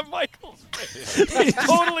look on Michael's face. He's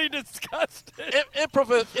totally disgusted.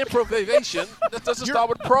 Improvisation. That doesn't start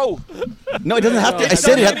with pro. No, it doesn't have to. I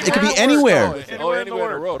said it could be anywhere. Anywhere in the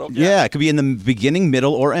world. Okay. Yeah, it could be in the beginning,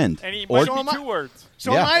 middle, or end. And he Or might be 2 words.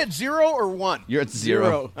 So am I at 0 or 1? you're at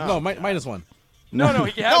 0. No, -1. No,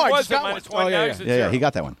 he was at -1. Oh, yeah, Now yeah. he's at Yeah, 0. he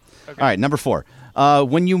got that one. All right, number 4.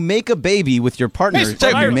 When you make a baby with your partner,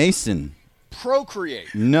 Mason.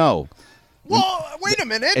 Procreate. No. Well, wait a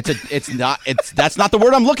minute. That's not the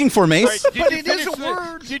word I'm looking for, Mace. Right, But it is a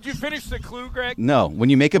word. Did you finish the clue, Greg? No. When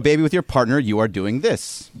you make a baby with your partner, you are doing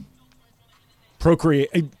this. Procreate.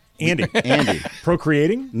 Andy.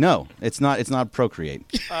 Procreating? No, it's not procreate.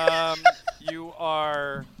 You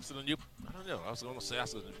are. So the new, I don't know. I was going to say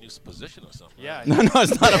that's a new position or something. Yeah. No,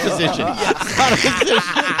 it's not a position. It's not a position.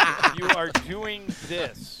 You are doing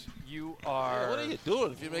this. You are. What are you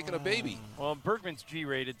doing if you're making a baby? Well, Bergman's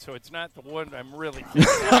G-rated, so it's not the one I'm really.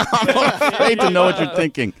 I'm afraid to know what you're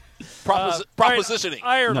thinking. Propositioning.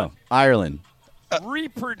 Ireland. No, Ireland.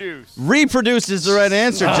 Reproduce. Reproduce is the right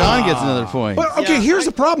answer. John gets another point. But, okay, here's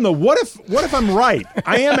the problem, though. What if I'm right?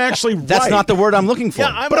 I am actually right. That's not the word I'm looking for.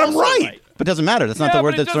 Yeah, but I'm right. But it doesn't matter. That's not the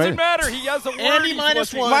word that's right. It doesn't matter. He has a word. Andy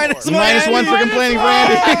 -1. -1 for complaining for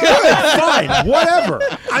Andy. Fine, whatever.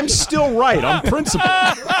 I'm still right on principle.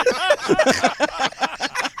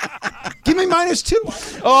 Give me -2.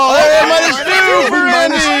 Oh, -2 for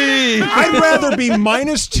Andy. I'd rather be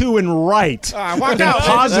 -2 and right than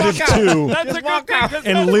 +2 That's a good thing.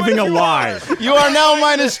 and living a lie. You are now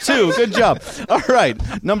 -2. Good job. All right,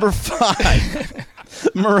 number 5.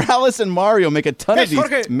 Morales and Mario make a ton of these.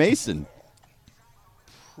 Jorge. Mason.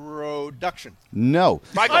 Production. No.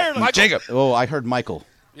 Michael. Jacob. Oh, I heard Michael.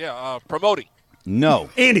 Yeah, promoting. No.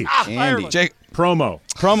 Andy. Andy. Jake. Promo.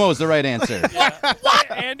 Promo is the right answer.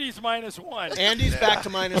 Andy's -1. Andy's back to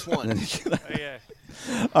 -1. Yeah.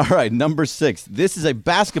 All right, number 6. This is a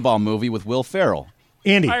basketball movie with Will Ferrell.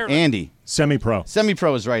 Andy. Ireland. Andy. Semi-pro.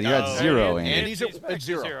 Semi-pro is right. You're at 0, Andy. Andy's at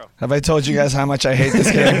 0. Have I told you guys how much I hate this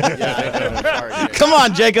game? Sorry, Come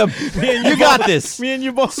on, Jacob. You got this. Me and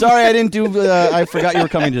you both. Sorry, I didn't do. I forgot you were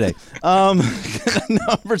coming today.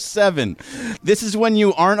 Number 7. This is when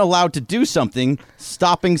you aren't allowed to do something.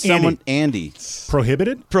 Stopping someone. Andy.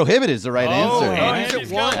 Prohibited? Prohibited is the right answer. Andy's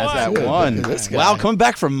got That's one. at 1. This guy. Wow, coming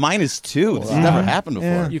back from -2. This has never happened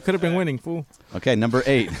before. You could have been winning, fool. Okay, number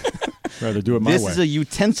 8. Rather do it my This way. is a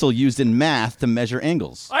utensil used in math to measure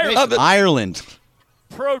angles. Ireland. Ireland.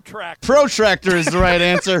 Protractor. Protractor is the right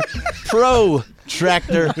answer.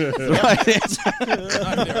 Protractor is the right answer.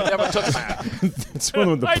 Never took math. It's one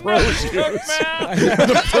of the I pros never took use. math.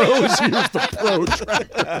 The pros use the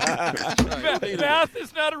protractor. Math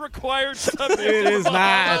is not a required subject. It is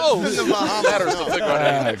not. Oh, letters to figure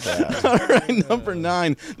out. All right, number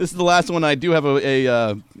 9. This is the last one. I do have a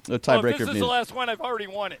Well, tiebreaker. if this is the last one, I've already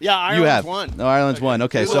won it. Yeah, You Ireland's have. won. No, Ireland's won.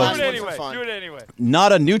 Okay, Do the so last Do it one for anyway. fun. Do it anyway.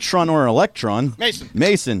 not a neutron or an electron. Mason.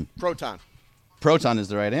 Mason. Proton. Proton is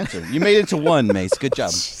the right answer. You made it to 1, Mace. Good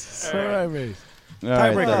job. All right, mate. All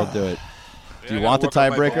right, Tiebreaker. that'll do it. Do you I want the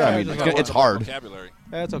gotta work on my tiebreaker? I mean, vocabulary. it's hard. Vocabulary.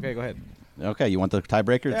 That's okay. Go ahead. Okay, you want the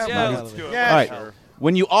tiebreaker? It's Yeah, not let's do it. Yeah, All right. sure.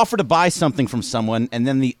 When you offer to buy something from someone and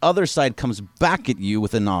then the other side comes back at you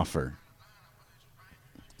with an offer.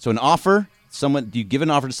 So an offer, you give an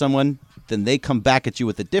offer to someone, then they come back at you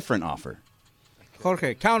with a different offer.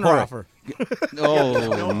 Jorge, counter offer.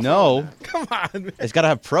 Oh, no. Come on. It's got to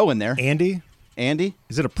have pro in there. Andy? Andy?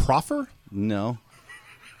 Is it a proffer? No.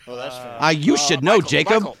 Oh, that's fair. You should know,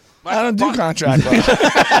 Jacob. Michael, I don't do contract law.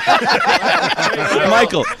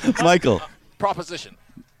 Michael. Proposition.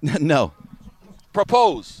 No.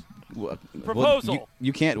 Propose. Proposal.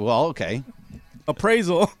 You can't. Well, okay.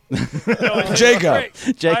 Appraisal. Jacob.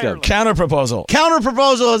 Counter proposal. Counter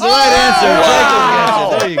proposal is the right answer.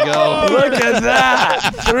 Wow. There you go. Look at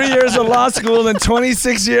that. 3 years of law school and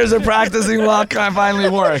 26 years of practicing law finally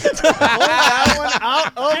worked. Pull that one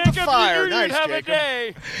out of Jacob, the fire. you Nice, have Jacob. a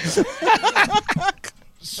day.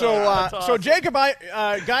 So Jacob,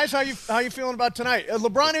 guys, how you feeling about tonight?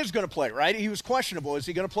 LeBron is going to play, right? He was questionable. Is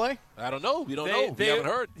he going to play? I don't know. We don't know. We haven't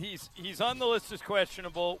heard. He's on the list as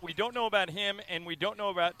questionable. We don't know about him, and we don't know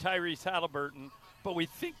about Tyrese Halliburton, but we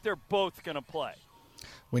think they're both going to play.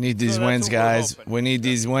 We need these So wins, that's what we're guys. hoping. We need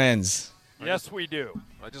these wins. Yes, we do.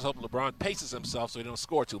 I just hope LeBron paces himself so he don't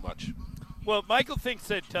score too much. Well, Michael thinks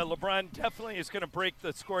that LeBron definitely is going to break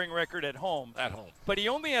the scoring record at home. At home. But he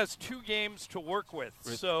only has 2 games to work with.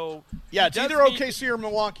 So Yeah, it's either OKC or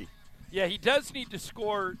Milwaukee. Yeah, he does need to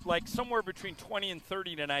score like somewhere between 20 and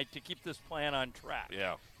 30 tonight to keep this plan on track.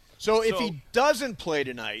 Yeah. So if he doesn't play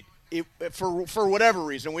tonight, for whatever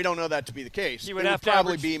reason, we don't know that to be the case. He would it have would to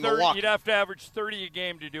probably average be 30, Milwaukee. He'd have to average 30 a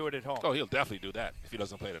game to do it at home. Oh, he'll definitely do that if he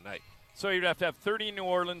doesn't play tonight. So he'd have to have 30 in New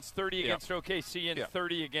Orleans, 30 against OKC, and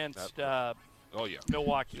 30 against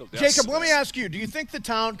Milwaukee. Jacob, let me ask you, do you think the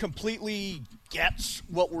town completely gets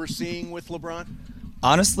what we're seeing with LeBron?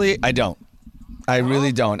 Honestly, I don't. I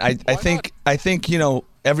really don't. I think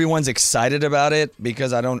everyone's excited about it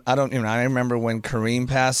because I remember when Kareem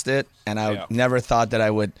passed it, and I never thought that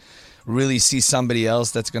I would really see somebody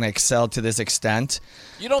else that's going to excel to this extent.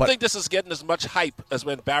 You don't think this is getting as much hype as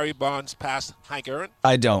when Barry Bonds passed Hank Aaron?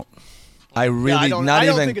 I don't. I really not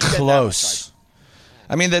even close.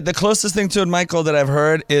 I mean, the closest thing to it, Michael, that I've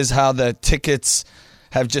heard is how the tickets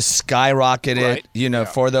have just skyrocketed,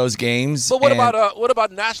 for those games. But what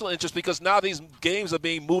about national interest? Because now these games are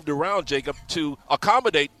being moved around, Jacob, to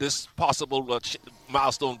accommodate this possible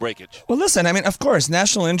milestone breakage. Well, listen, I mean, of course,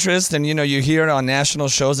 national interest, and, you hear it on national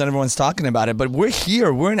shows and everyone's talking about it, but we're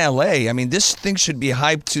here. We're in L.A. I mean, this thing should be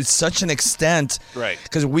hyped to such an extent. Right.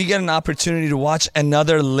 Because we get an opportunity to watch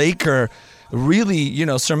another Laker really,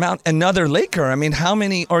 surmount another Laker. I mean, how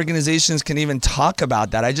many organizations can even talk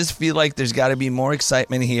about that? I just feel like there's got to be more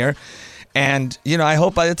excitement here. And, I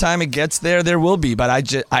hope by the time it gets there, there will be.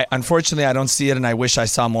 But unfortunately, I don't see it, and I wish I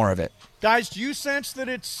saw more of it. Guys, do you sense that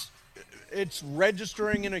it's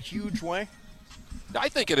registering in a huge way? I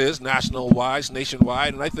think it is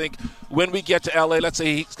nationwide, and I think when we get to L.A., let's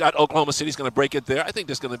say he's got Oklahoma City, he's going to break it there. I think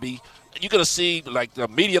there's going to be, you're going to see, like, the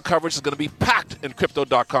media coverage is going to be packed in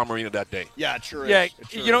Crypto.com Arena that day. Yeah, it sure is. Yeah,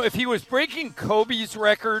 if he was breaking Kobe's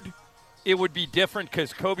record, it would be different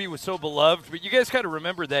because Kobe was so beloved. But you guys got to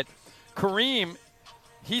remember that Kareem,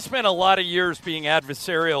 he spent a lot of years being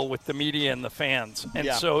adversarial with the media and the fans, and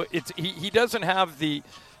so he doesn't have the.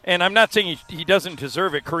 And I'm not saying he doesn't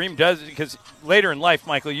deserve it. Kareem does, because later in life,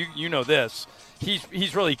 Michael, you know this.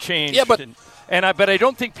 He's really changed. Yeah, but but I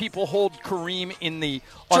don't think people hold Kareem in the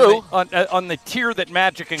on the tier that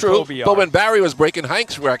Magic and Kobe are. But when Barry was breaking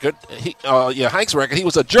Hank's record, he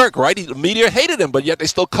was a jerk, right? The media hated him, but yet they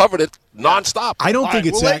still covered it nonstop. I don't think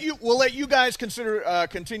it's that. We'll let you guys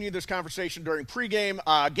continue this conversation during pregame.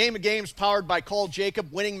 Game of Games powered by Call Jacob.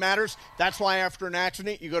 Winning matters. That's why after an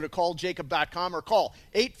accident, you go to calljacob.com or call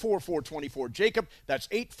 844-24-JACOB. That's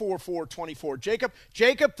 844-24-JACOB.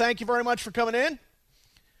 Jacob, thank you very much for coming in.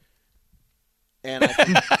 And I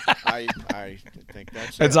think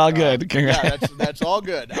that's it. It's all good. Yeah, that's all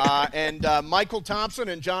good. And Michael Thompson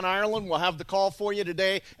and John Ireland will have the call for you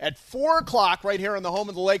today at 4 o'clock right here on the home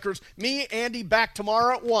of the Lakers. Me, Andy, back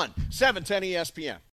tomorrow at 1, 710 ESPN.